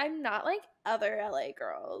 I'm not like other LA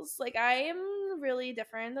girls. Like, I am really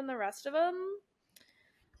different than the rest of them.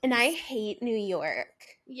 And I hate New York.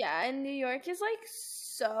 Yeah, and New York is, like,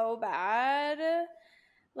 so bad.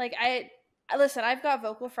 Like, listen, I've got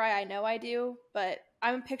vocal fry, I know I do, but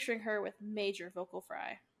I'm picturing her with major vocal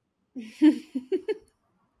fry.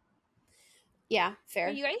 Yeah, fair.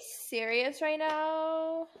 Are you guys serious right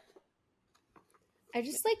now? I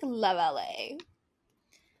just, like, love LA.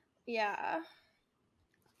 Yeah.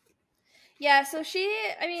 Yeah, so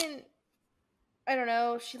I mean, I don't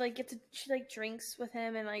know, she like drinks with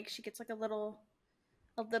him and like she gets like a little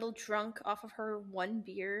drunk off of her one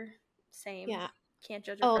beer. Same. Yeah. Can't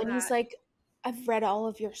judge her Oh, for and he's that. like, I've read all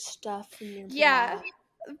of your stuff in your Yeah.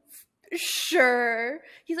 blog. Sure.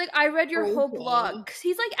 He's like, I read your whole blog. Okay. 'Cause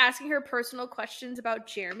he's like asking her personal questions about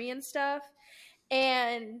Jeremy and stuff.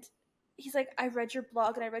 And he's like, I read your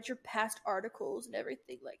blog and I read your past articles and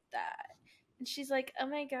everything like that. And she's like, oh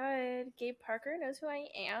my god, Gabe Parker knows who I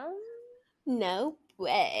am? No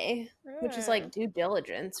way. Which is Hmm. like due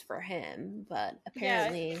diligence for him, but Yeah,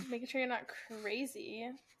 apparently making sure you're not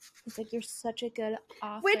crazy. he's like, you're such a good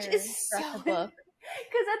Which author is throughout so. the Because book.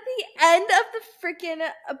 at the end of the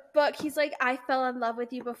freaking book, he's like, I fell in love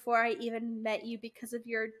with you before I even met you because of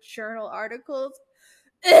your journal articles.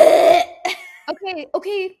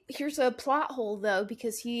 Okay, here's a plot hole though,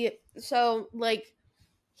 because he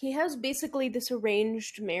has basically this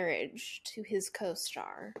arranged marriage to his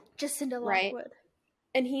co-star, Jacinda right? Lockwood.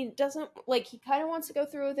 And he doesn't like he kind of wants to go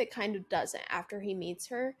through with it, kind of doesn't after he meets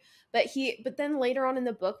her. But then later on in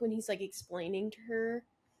the book when he's like explaining to her,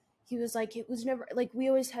 he was like, it was never like we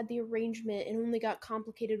always had the arrangement and only got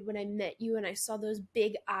complicated when I met you and I saw those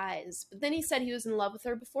big eyes. But then he said he was in love with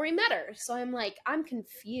her before he met her. So I'm like, I'm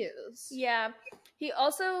confused. Yeah. He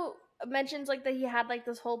also mentions like that he had like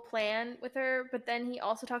this whole plan with her, but then he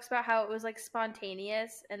also talks about how it was like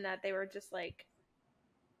spontaneous and that they were just like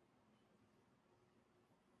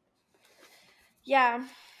yeah.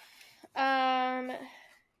 Um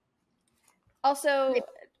Also,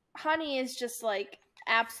 Honey is just like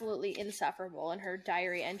absolutely insufferable in her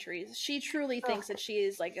diary entries. She truly thinks that she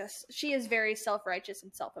is like she is very self-righteous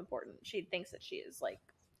and self-important. She thinks that she is like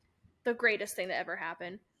the greatest thing that ever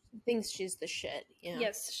happened. Thinks she's the shit. Yeah.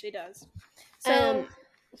 Yes, she does. So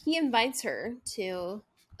he invites her to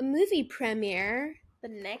a movie premiere the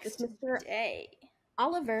next with Mr. day,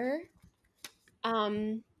 Oliver.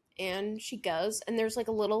 And she goes, and there's like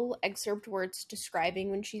a little excerpt where it's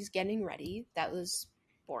describing when she's getting ready. That was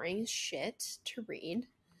boring as shit to read.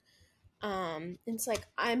 It's like,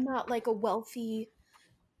 I'm not like a wealthy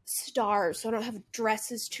star, so I don't have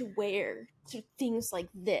dresses to wear to things like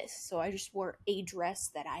this. So I just wore a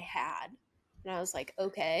dress that I had. And I was like,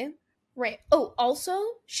 okay. Right. Oh, also,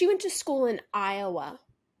 she went to school in Iowa.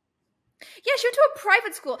 yeah, she went to a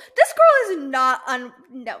private school. This girl is not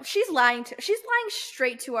no, she's lying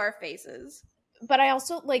straight to our faces. But I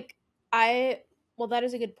also well, that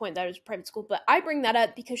is a good point. That is private school, but I bring that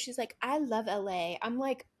up because she's like, I love LA. I'm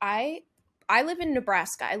like, I live in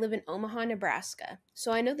Nebraska. I live in Omaha, Nebraska.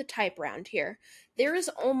 So I know the type around here. There is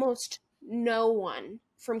almost no one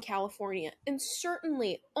from California and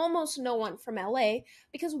certainly almost no one from LA,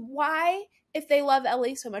 because why, if they love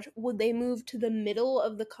LA so much, would they move to the middle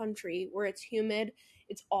of the country where it's humid,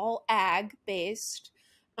 it's all ag based?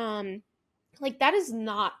 Like that is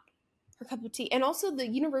not her cup of tea. And also the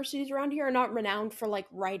universities around here are not renowned for like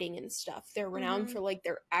writing and stuff. They're renowned for like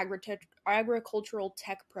their agricultural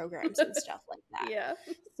tech programs and stuff like that. Yeah.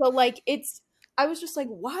 So like I was just like,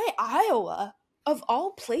 why Iowa of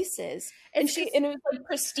all places? And it was like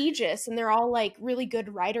prestigious and they're all like really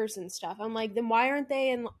good writers and stuff. I'm like, then why aren't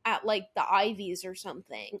they at like the Ivies or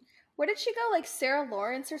something? Where did she go? Like Sarah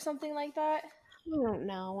Lawrence or something like that? I don't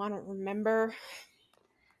know. I don't remember.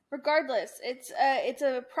 Regardless, it's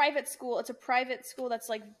a private school. It's a private school that's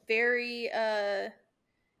like very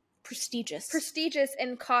prestigious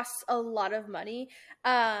and costs a lot of money.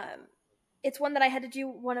 It's one that I had to do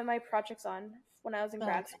one of my projects on when I was in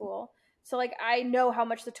grad school. So like I know how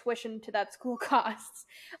much the tuition to that school costs.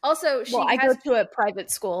 Also, I go to a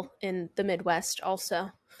private school in the Midwest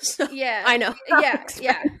also. So yeah. I know. Yeah.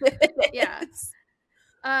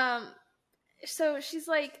 So she's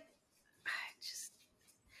like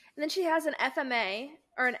and then she has an FMA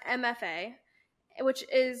or an MFA, which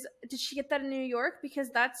is, did she get that in New York? Because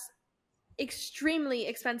that's extremely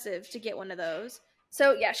expensive to get one of those.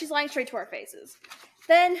 So yeah, she's lying straight to our faces.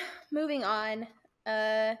 Then moving on,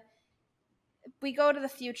 we go to the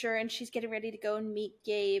future and she's getting ready to go and meet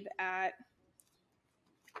Gabe at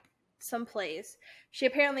some place. She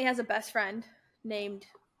apparently has a best friend named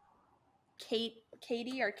Katie,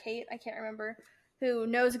 I can't remember, who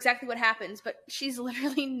knows exactly what happens, but she's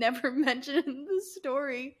literally never mentioned in the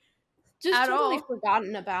story. Just at totally all.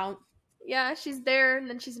 Forgotten about. Yeah, she's there and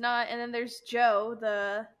then she's not. And then there's Joe,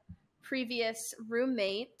 the previous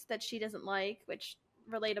roommate that she doesn't like, which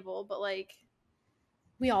relatable, but like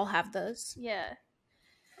we all have those. Yeah.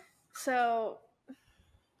 So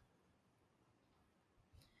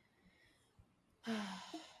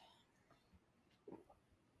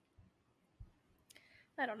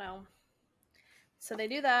I don't know. So they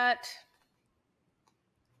do that.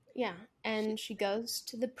 Yeah, and she goes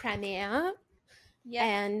to the premiere. Yep.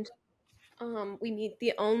 And we meet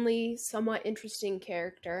the only somewhat interesting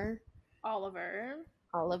character, Oliver.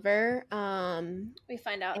 Oliver. We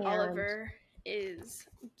find out and Oliver is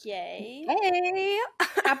gay. hey,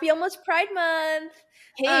 Happy almost Pride Month.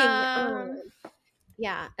 hey,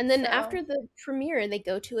 yeah. And then So- after the premiere, they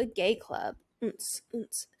go to a gay club.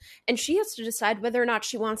 And she has to decide whether or not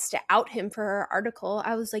she wants to out him for her article.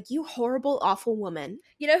 I was like, you horrible, awful woman.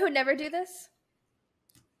 You know who never do this?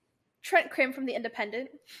 Trent Krim from The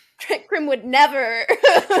Independent. Trent Krim would never.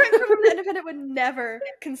 Trent Krim from The Independent would never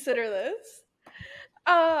consider this.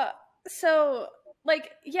 So,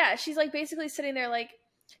 like, yeah, she's, like, basically sitting there, like,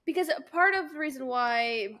 because part of the reason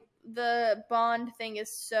why the Bond thing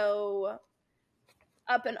is so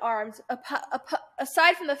up in arms,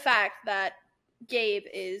 aside from the fact that Gabe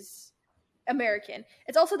is American,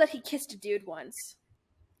 it's also that he kissed a dude once.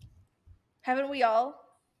 Haven't we all?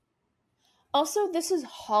 Also, this is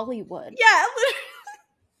Hollywood. Yeah, literally.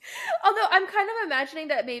 Although I'm kind of imagining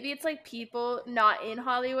that maybe it's like people not in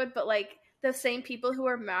Hollywood, but like the same people who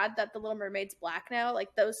are mad that the Little Mermaid's black now,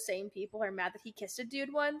 like those same people are mad that he kissed a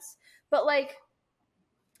dude once. But like,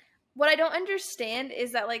 what I don't understand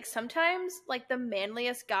is that like sometimes like the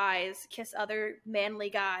manliest guys kiss other manly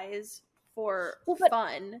guys for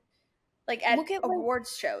fun, like at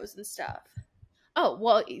awards shows and stuff. Oh,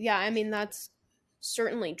 well, yeah, I mean, that's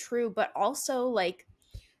certainly true, but also like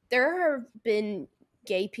there have been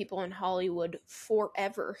gay people in Hollywood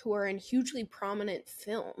forever who are in hugely prominent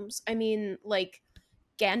films. I mean, like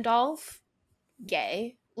Gandalf,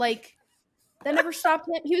 gay. Like that never stopped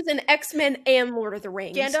him. He was in X-Men and Lord of the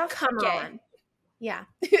Rings. Gandalf, come gay. on. Yeah.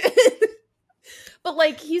 But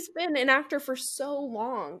like he's been an actor for so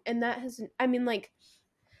long, and that has, I mean, like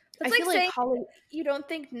it's like saying you don't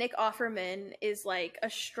think Nick Offerman is like a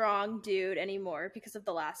strong dude anymore because of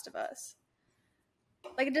The Last of Us.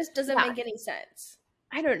 Like it just doesn't make any sense.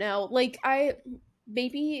 I don't know. Like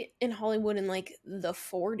maybe in Hollywood in like the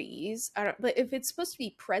 40s, I don't, but if it's supposed to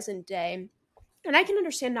be present day, and I can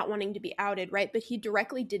understand not wanting to be outed, right? But he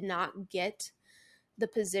directly did not get the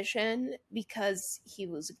position because he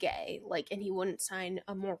was gay, like, and he wouldn't sign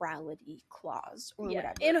a morality clause or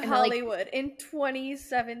whatever. In Hollywood in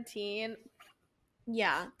 2017.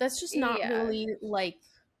 Yeah, that's just not really like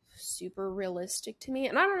super realistic to me.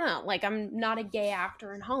 And I don't know, like I'm not a gay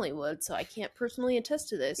actor in Hollywood, so I can't personally attest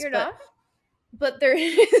to this. You're not? But there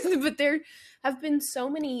have been so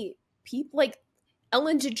many people, like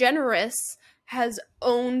Ellen DeGeneres has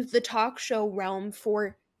owned the talk show realm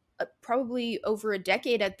for probably over a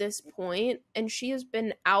decade at this point, and she has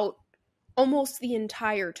been out almost the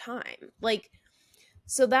entire time. Like,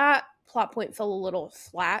 so that plot point fell a little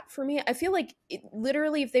flat for me. I feel like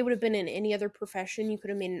literally if they would have been in any other profession, you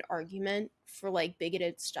could have made an argument for like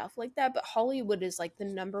bigoted stuff like that, but Hollywood is like the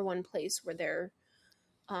number one place where they're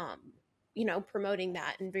you know, promoting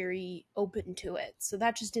that and very open to it. So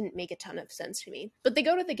that just didn't make a ton of sense to me. But they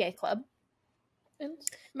go to the gay club. It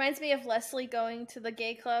reminds me of Leslie going to the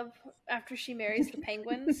gay club after she marries the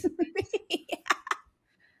penguins.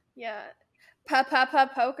 Yeah.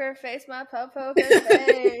 Poker face, my poker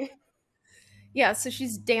face. Yeah, so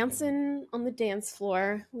she's dancing on the dance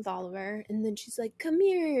floor with Oliver, and then she's like, come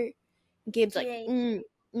here. And Gabe's like,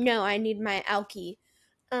 no, I need my alky.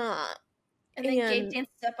 And then Gabe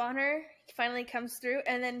dances up on her. He finally comes through,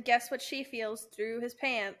 and then guess what she feels through his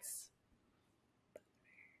pants?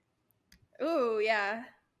 Ooh, yeah.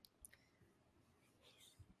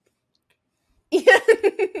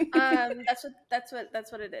 That's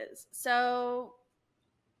what it is. So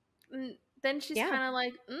then she's kind of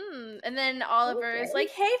like, and then Oliver is like,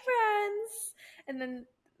 hey friends, and then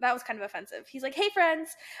that was kind of offensive. He's like, hey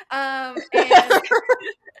friends, and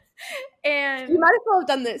and you might as well have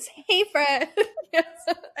done this. Hey friend. Yes,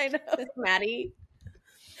 I know. It's Maddie.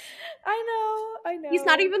 I know. He's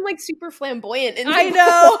not even like super flamboyant. I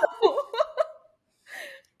know.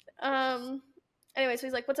 Anyway, so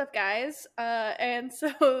he's like, what's up, guys? And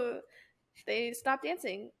so they stop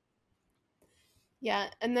dancing. Yeah,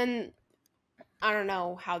 and then I don't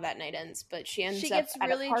know how that night ends, but she gets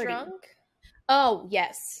really drunk. Oh,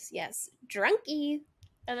 yes. Drunky.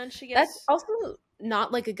 And then she gets... That's also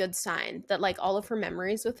not like a good sign that like all of her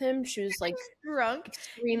memories with him, she was like drunk,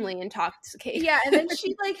 extremely intoxicated. Yeah, and then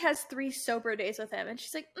she like has 3 sober days with him, and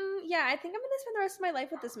she's like, yeah, I think I'm gonna spend the rest of my life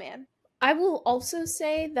with this man. I will also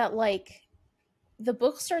say that like the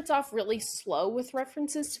book starts off really slow with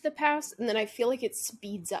references to the past, and then I feel like it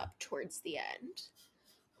speeds up towards the end.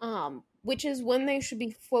 which is when they should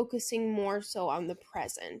be focusing more so on the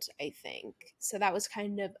present, I think. So that was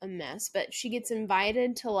kind of a mess. But she gets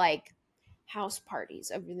invited to like house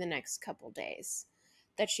parties over the next couple days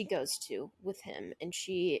that she goes to with him. And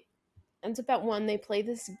she ends up at one, they play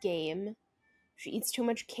this game. She eats too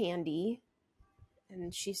much candy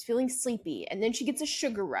and she's feeling sleepy. And then she gets a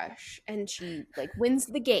sugar rush and she like wins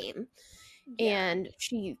the game. Yeah. And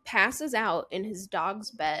she passes out in his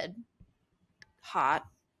dog's bed. Hot.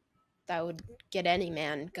 That would get any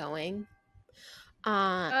man going.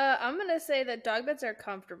 I'm gonna say that dog beds are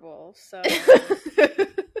comfortable, so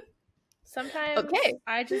sometimes Okay.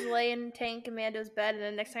 I just lay in Tank Commando's bed, and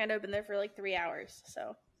then next time I've been there for like 3 hours.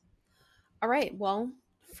 So, all right. Well,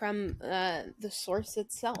 from the source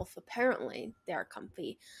itself, apparently they are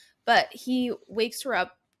comfy, but he wakes her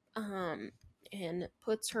up, and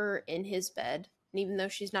puts her in his bed. And even though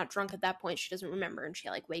she's not drunk at that point, she doesn't remember, and she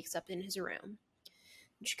like wakes up in his room.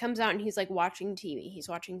 And she comes out, and he's like watching TV. He's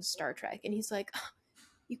watching Star Trek, and he's like, oh,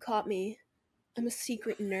 "You caught me. I'm a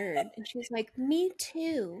secret nerd." And she's like, "Me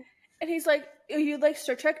too." and he's like, "Oh, you like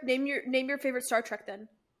Star Trek? Name your favorite Star Trek then."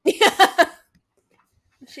 Yeah.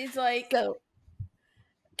 She's like, So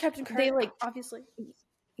Captain Kirk, they like, obviously.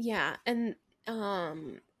 yeah, and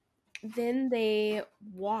then they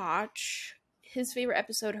watch his favorite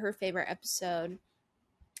episode, her favorite episode.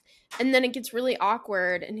 And then it gets really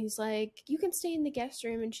awkward, and he's like, "You can stay in the guest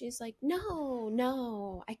room." And she's like,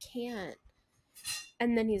 No, I can't.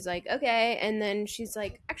 And then he's like, "Okay." And then she's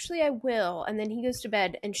like, "Actually, I will." And then he goes to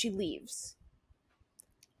bed, and she leaves.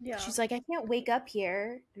 Yeah. She's like, "I can't wake up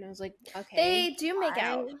here." And I was like, okay. They do make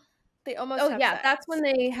out. They almost have sex. That's when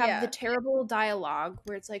they have Yeah. the terrible dialogue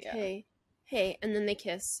where it's like, Yeah. hey, and then they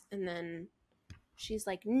kiss, and then she's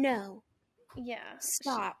like, "No, Yeah.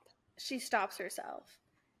 stop." She stops herself.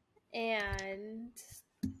 And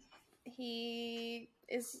he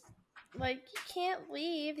is like, "You can't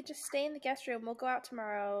leave. Just stay in the guest room. We'll go out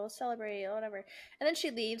tomorrow, celebrate, or whatever." And then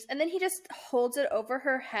she leaves, and then he just holds it over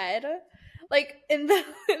her head. Like in the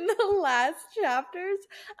last chapters,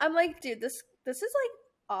 I'm like, dude, this is like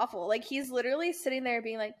awful. Like he's literally sitting there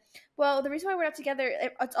being like, "Well, the reason why we're not together,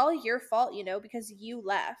 it's all your fault, because you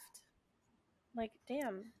left." Like,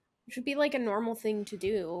 damn. It should be like a normal thing to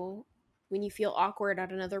do when you feel awkward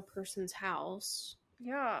at another person's house.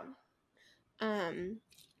 Yeah.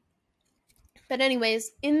 But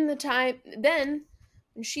anyways, in the time then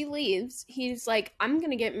when she leaves, he's like, "I'm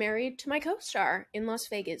gonna get married to my co-star in Las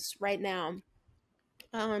Vegas right now."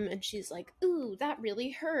 And she's like, "Ooh, that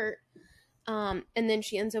really hurt." And then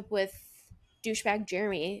she ends up with douchebag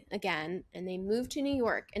Jeremy again, and they move to New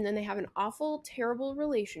York, and then they have an awful, terrible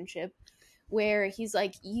relationship where he's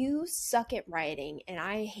like, "You suck at writing, and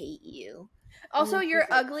I hate you." Also, And you're he's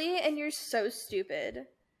like, ugly and you're so stupid.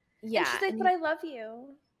 yeah. And she's like, and "But I love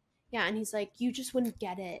you." Yeah, and he's like, "You just wouldn't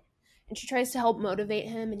get it." And she tries to help motivate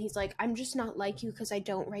him, and he's like, "I'm just not like you because I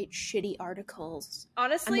don't write shitty articles.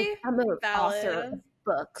 Honestly, I'm an valid. author of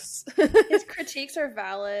books." His critiques are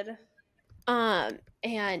valid.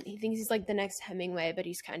 And he thinks he's like the next Hemingway, but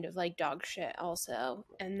he's kind of like dog shit also.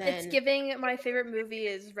 And then It's giving my favorite movie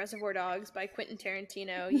is Reservoir Dogs by Quentin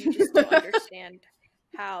Tarantino. You just don't understand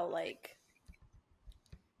how like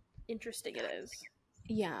interesting it is.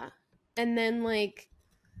 yeah. And then like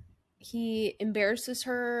he embarrasses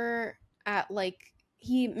her at like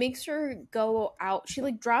he makes her go out. She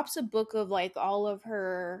like drops a book of like all of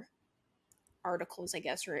her articles, I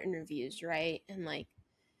guess, or interviews, right? And like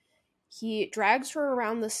he drags her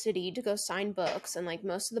around the city to go sign books, and like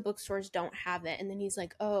most of the bookstores don't have it. And then he's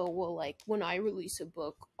like, "Oh, well, like when I release a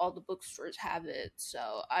book, all the bookstores have it,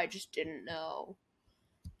 so I just didn't know."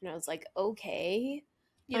 And I was like, "Okay."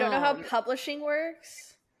 You don't know how publishing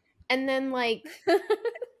works? And then like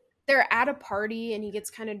they're at a party, and he gets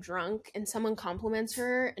kind of drunk, and someone compliments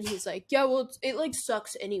her, and he's like, "Yeah, well, it like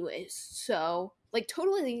sucks anyways." So like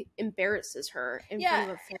totally embarrasses her in front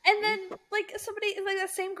of her family. And then like somebody like the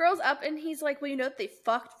same girl's up, and he's like, "Well, you know that they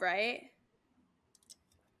fucked, right?"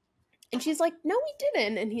 And she's like, "No, we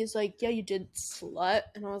didn't." And he's like, "Yeah, you did, slut."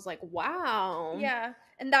 And I was like, wow. Yeah.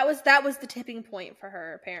 And that was the tipping point for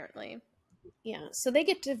her, apparently. Yeah. So they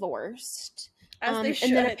get divorced. As they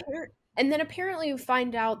should. And then apparently we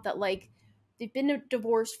find out that like they've been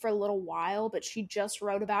divorced for a little while, but she just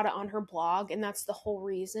wrote about it on her blog, and that's the whole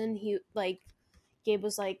reason. Gabe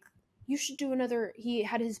was like, "You should do another." He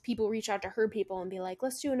had his people reach out to her people and be like,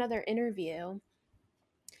 "Let's do another interview."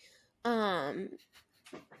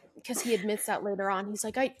 Because he admits that later on. He's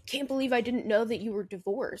like, "I can't believe I didn't know that you were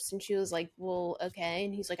divorced." And she was like, "Well, okay."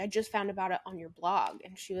 And he's like, "I just found about it on your blog."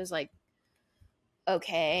 And she was like,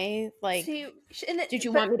 "Okay, like, did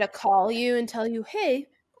you want me to call you and tell you, hey,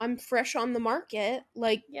 I'm fresh on the market.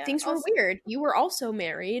 Like, Yeah. things were Also, weird. You were also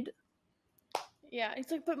married. yeah.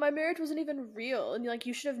 It's like, but my marriage wasn't even real, and you're like,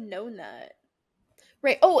 you should have known that.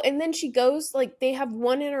 Right. Oh, and then she goes, like, they have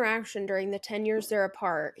one interaction during the 10 years they're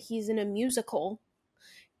apart. He's in a musical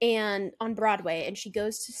and on Broadway, and she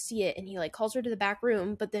goes to see it, and he, like, calls her to the back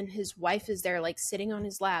room, but then his wife is there, like, sitting on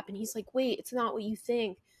his lap, and he's like, wait, it's not what you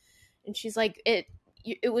think. And she's like, it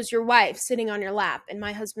was your wife sitting on your lap, and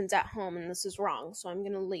my husband's at home, and this is wrong, so I'm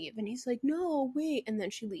gonna leave. And he's like, no, wait, and then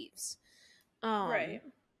she leaves. Right.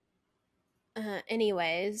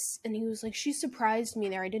 Anyways, and he was like, she surprised me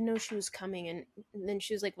there. I didn't know she was coming. And then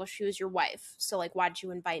she was like, well, she was your wife, so, like, why'd you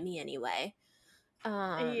invite me anyway?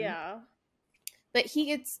 Yeah. But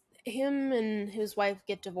him and his wife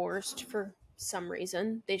get divorced for some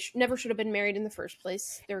reason. They never should have been married in the first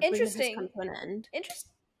place. Their agreement has come Interesting. to an end.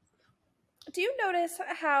 Do you notice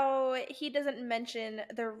how he doesn't mention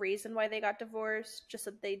the reason why they got divorced, just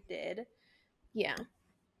that they did? Yeah.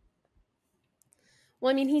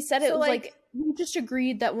 Well, I mean, he said it So, was like, we just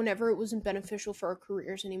agreed that whenever it wasn't beneficial for our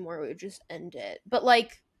careers anymore, we would just end it. But,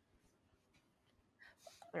 like,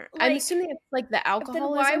 I'm assuming it's, like, the then why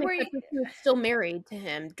alcoholism, were except you that she was still married to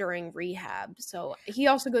him during rehab. So he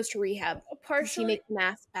also goes to rehab because he partially makes an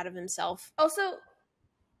ass out of himself. also,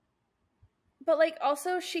 but like,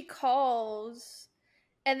 also she calls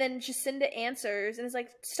and then Jacinda answers and is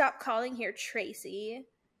like, stop calling here, Tracy.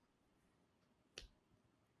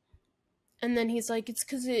 And then he's like, it's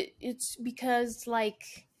because,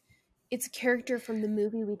 like, it's a character from the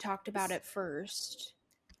movie we talked about at first.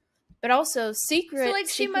 But also, So, like,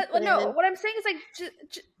 she must. No, what I'm saying is, like,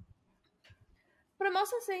 but I'm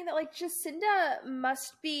also saying that, like, Jacinda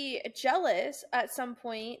must be jealous at some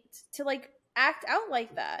point to, like, act out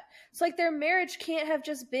like that. So, like, their marriage can't have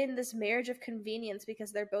just been this marriage of convenience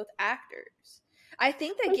because they're both actors. I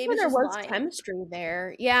think that I'm Gabe sure is there just was lying. chemistry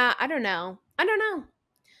there. Yeah, I don't know.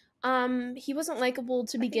 He wasn't likable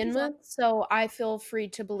to begin with, so I feel free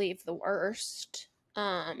to believe the worst.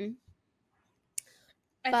 I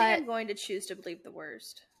think I'm going to choose to believe the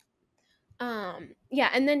worst. Yeah,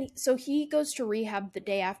 and then so he goes to rehab the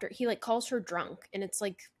day after. He, like, calls her drunk, and it's,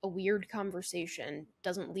 like, a weird conversation.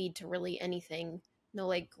 Doesn't lead to really anything. No,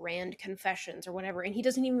 like, grand confessions or whatever, and he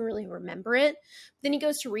doesn't even really remember it. But then he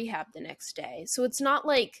goes to rehab the next day. So it's not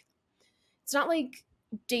like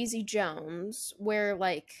Daisy Jones, where,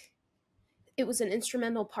 like, it was an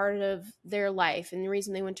instrumental part of their life, and the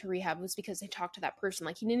reason they went to rehab was because they talked to that person.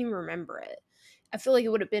 Like, he didn't even remember it. I feel like it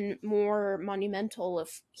would have been more monumental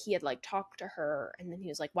if he had, like, talked to her and then he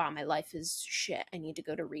was like, wow, my life is shit, I need to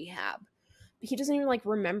go to rehab. But he doesn't even, like,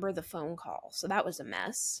 remember the phone call, so that was a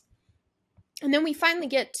mess. And then we finally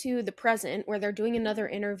get to the present where they're doing another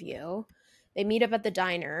interview. They meet up at the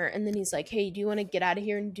diner, and then he's like, hey, do you want to get out of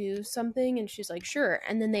here and do something? And she's like, sure.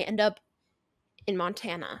 And then they end up in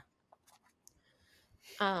Montana.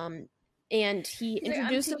 And he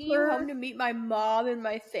introduces I'm taking you home to meet my mom and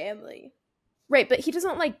my family. Right, but he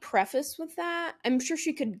doesn't, like, preface with that. I'm sure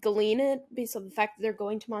she could glean it based on the fact that they're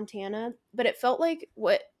going to Montana, but it felt like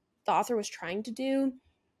what the author was trying to do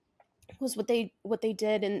was what they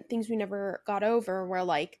did and things we never got over, where,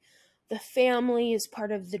 like, the family is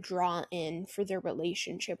part of the draw in for their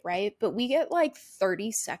relationship, right? But we get, like,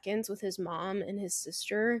 30 seconds with his mom and his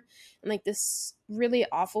sister, and, like, this really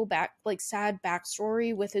awful sad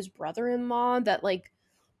backstory with his brother-in-law that, like,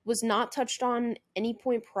 was not touched on any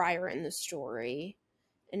point prior in the story.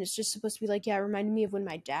 And it's just supposed to be like, yeah, it reminded me of when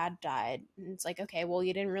my dad died. And it's like, okay, well,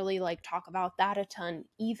 you didn't really, like, talk about that a ton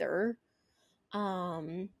either.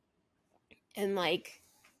 And, like,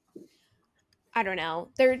 I don't know.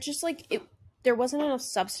 They're just, like, there wasn't enough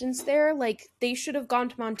substance there. Like, they should have gone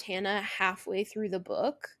to Montana halfway through the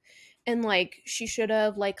book. And, like, she should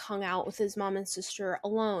have, like, hung out with his mom and sister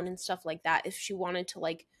alone and stuff like that if she wanted to,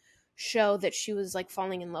 like, show that she was, like,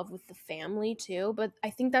 falling in love with the family too. But I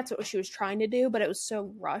think that's what she was trying to do, but it was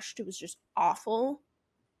so rushed. It was just awful.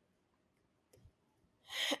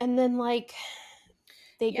 And then, like,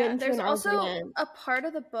 they get into there's an also argument. a part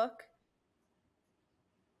of the book.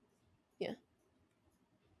 Yeah.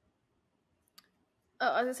 Oh,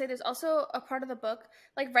 I was gonna say there's also a part of the book,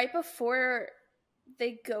 like, right before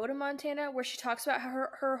they go to Montana, where she talks about how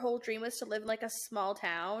her whole dream was to live in, like, a small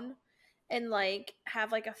town and, like,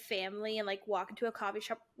 have, like, a family and, like, walk into a coffee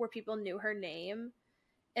shop where people knew her name,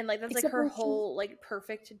 and, like, that's, like, her whole, like,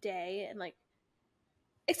 perfect day. And, like,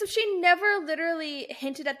 except she never literally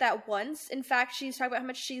hinted at that once. In fact, she's talking about how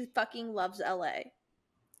much she fucking loves LA,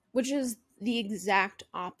 which is the exact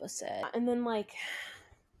opposite. And then, like,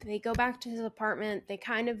 they go back to his apartment. They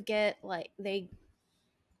kind of get, like, they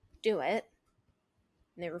do it.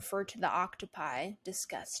 and they refer to the octopi.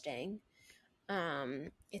 Disgusting.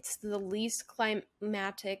 It's the least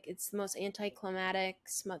climatic. It's the most anticlimactic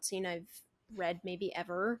smut scene I've read maybe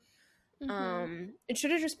ever. It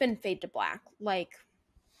should have just been fade to black. Like,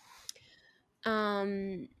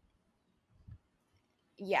 yeah,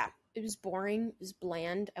 it was boring. It was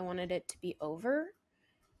bland. I wanted it to be over.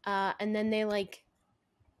 And then they like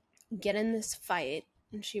get in this fight,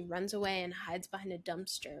 and she runs away and hides behind a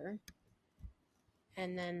dumpster.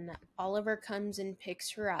 And then Oliver comes and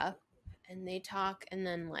picks her up, and they talk, and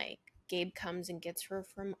then like Gabe comes and gets her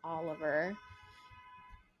from Oliver.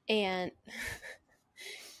 And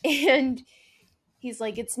and he's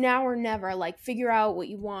like, it's now or never. Like, figure out what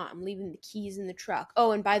you want. I'm leaving the keys in the truck.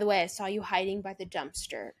 Oh, and by the way, I saw you hiding by the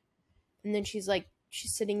dumpster. And then she's like,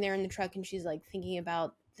 she's sitting there in the truck, and she's like thinking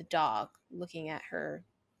about the dog looking at her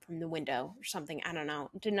from the window or something. I don't know.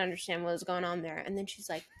 Didn't understand what was going on there. And then she's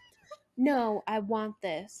like, no, I want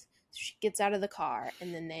this. So she gets out of the car,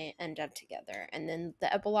 and then they end up together. And then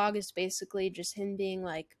the epilogue is basically just him being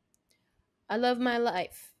like, I love my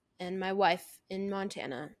life and my wife in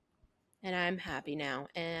Montana, and I'm happy now,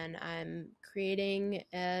 and I'm creating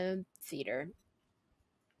a theater.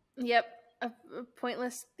 Yep, a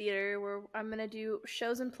pointless theater where I'm going to do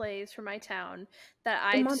shows and plays for my town that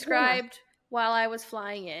I described while I was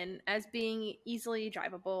flying in as being easily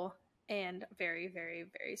drivable and very, very,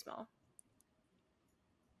 very small.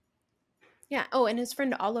 Yeah. Oh, and his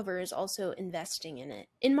friend Oliver is also investing in it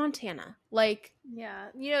in Montana. Like, yeah,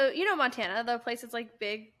 you know Montana, the place that's like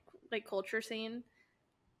big, like culture scene.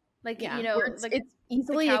 Like, yeah, you know, it's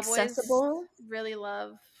easily accessible. Really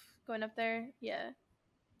love going up there. Yeah.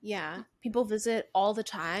 Yeah, people visit all the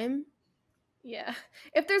time. Yeah.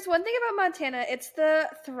 If there's one thing about Montana, it's the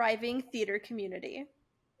thriving theater community.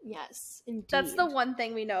 Yes, indeed. That's the one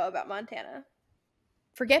thing we know about Montana.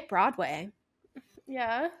 Forget Broadway.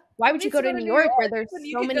 Yeah. Why would you go to New York where there's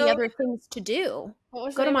so many other things to do?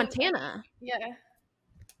 Go to Montana. Yeah.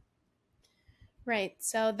 Right.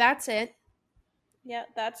 So that's it. Yeah,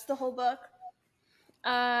 that's the whole book.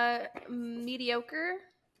 Mediocre,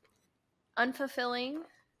 unfulfilling.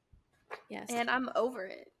 Yes. And I'm over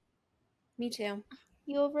it. Me too.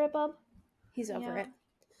 You over it, bub? He's over it.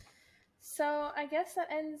 So I guess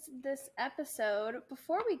that ends this episode.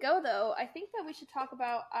 Before we go, though, I think that we should talk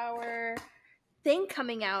about our thing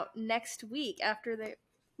coming out next week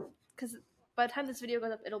because by the time this video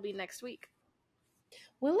goes up, it'll be next week.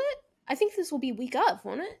 Will it? I think this will be week of,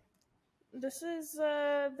 won't it? This is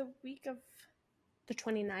the week of the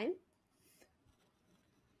 29th.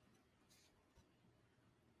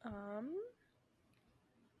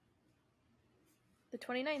 The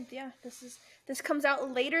 29th, yeah. This comes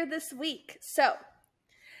out later this week. So,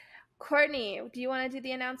 Courtney, do you want to do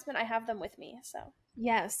the announcement? I have them with me, so.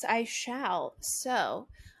 Yes, I shall. So,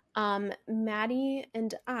 Maddie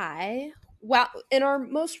and I, well, in our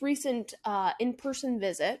most recent in-person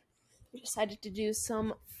visit, we decided to do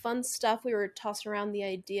some fun stuff. We were tossing around the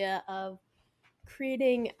idea of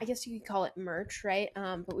creating, I guess you could call it merch, right?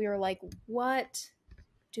 But we were like, what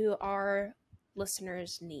do our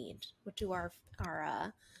listeners need? What do our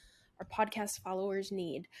podcast followers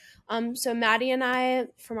need? So Maddie and I,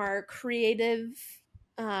 from our creative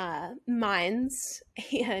minds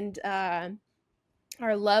and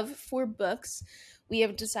our love for books, we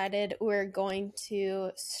have decided we're going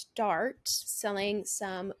to start selling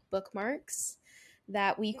some bookmarks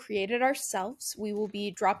that we created ourselves. We will be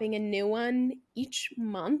dropping a new one each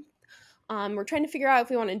month. We're trying to figure out if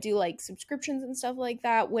we want to do like subscriptions and stuff like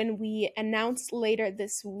that. When we announce later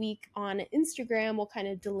this week on Instagram, we'll kind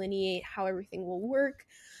of delineate how everything will work.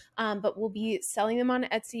 But we'll be selling them on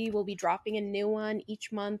Etsy. We'll be dropping a new one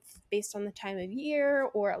each month based on the time of year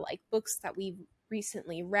or like books that we've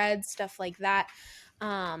recently read, stuff like that.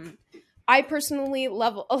 I personally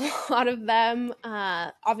love a lot of them.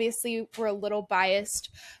 Obviously, we're a little biased,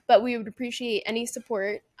 but we would appreciate any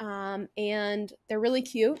support. And they're really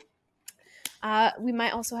cute. We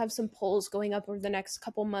might also have some polls going up over the next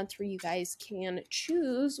couple months where you guys can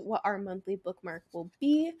choose what our monthly bookmark will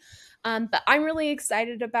be. But I'm really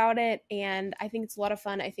excited about it, and I think it's a lot of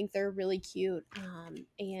fun. I think they're really cute,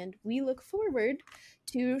 and we look forward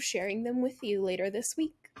to sharing them with you later this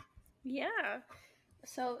week. Yeah.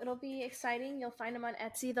 So it'll be exciting. You'll find them on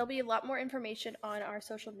Etsy. There'll be a lot more information on our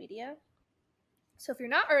social media. So if you're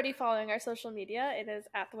not already following our social media, it is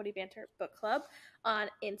at the Witty Banter Book Club on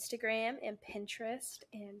Instagram and Pinterest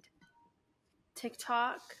and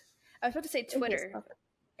TikTok. I was about to say Twitter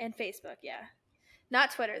and Facebook. Yeah,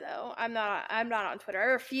 not Twitter though. I'm not on Twitter. I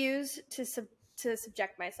refuse to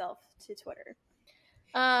subject myself to Twitter.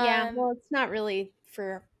 Yeah, well, it's not really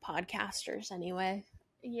for podcasters anyway.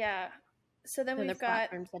 Yeah. So then Other we've got,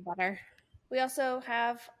 platforms are better. we also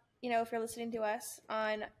have, if you're listening to us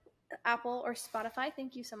on Apple or Spotify,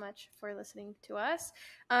 thank you so much for listening to us.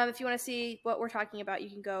 If you want to see what we're talking about, you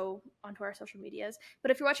can go onto our social medias.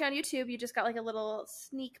 But if you're watching on YouTube, you just got like a little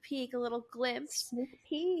sneak peek, a little glimpse. Sneak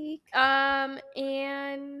peek. And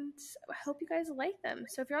I hope you guys like them.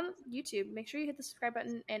 So if you're on YouTube, make sure you hit the subscribe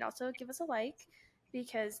button and also give us a like,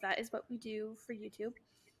 because that is what we do for YouTube.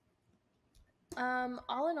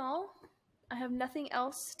 All in all, I have nothing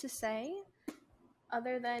else to say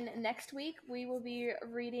other than next week we will be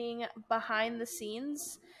reading Behind the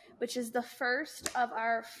Scenes, which is the first of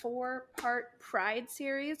our 4-part Pride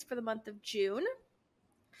series for the month of June.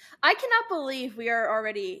 I cannot believe we are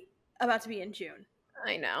already about to be in June.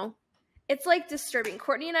 I know. It's like disturbing.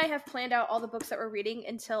 Courtney and I have planned out all the books that we're reading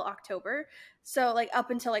until October. So like up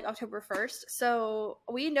until like October 1st. So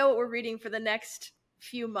we know what we're reading for the next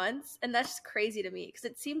few months, and that's just crazy to me because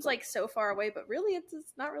it seems like so far away, but really it's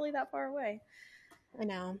not really that far away. I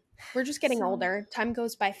know. We're just getting older. Time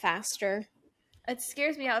goes by faster. It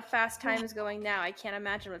scares me how fast time is going now. I can't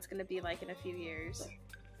imagine what it's going to be like in a few years.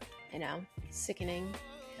 I know. Sickening.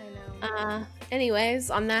 I know. Anyways,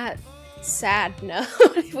 on that sad note,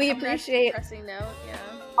 we appreciate depressing note, yeah,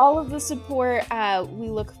 all of the support. We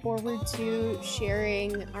look forward to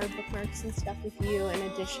sharing our bookmarks and stuff with you, in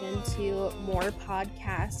addition to more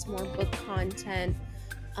podcasts, more book content.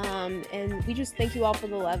 And we just thank you all for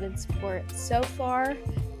the love and support so far.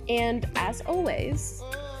 And as always,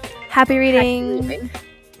 happy reading. Happy reading.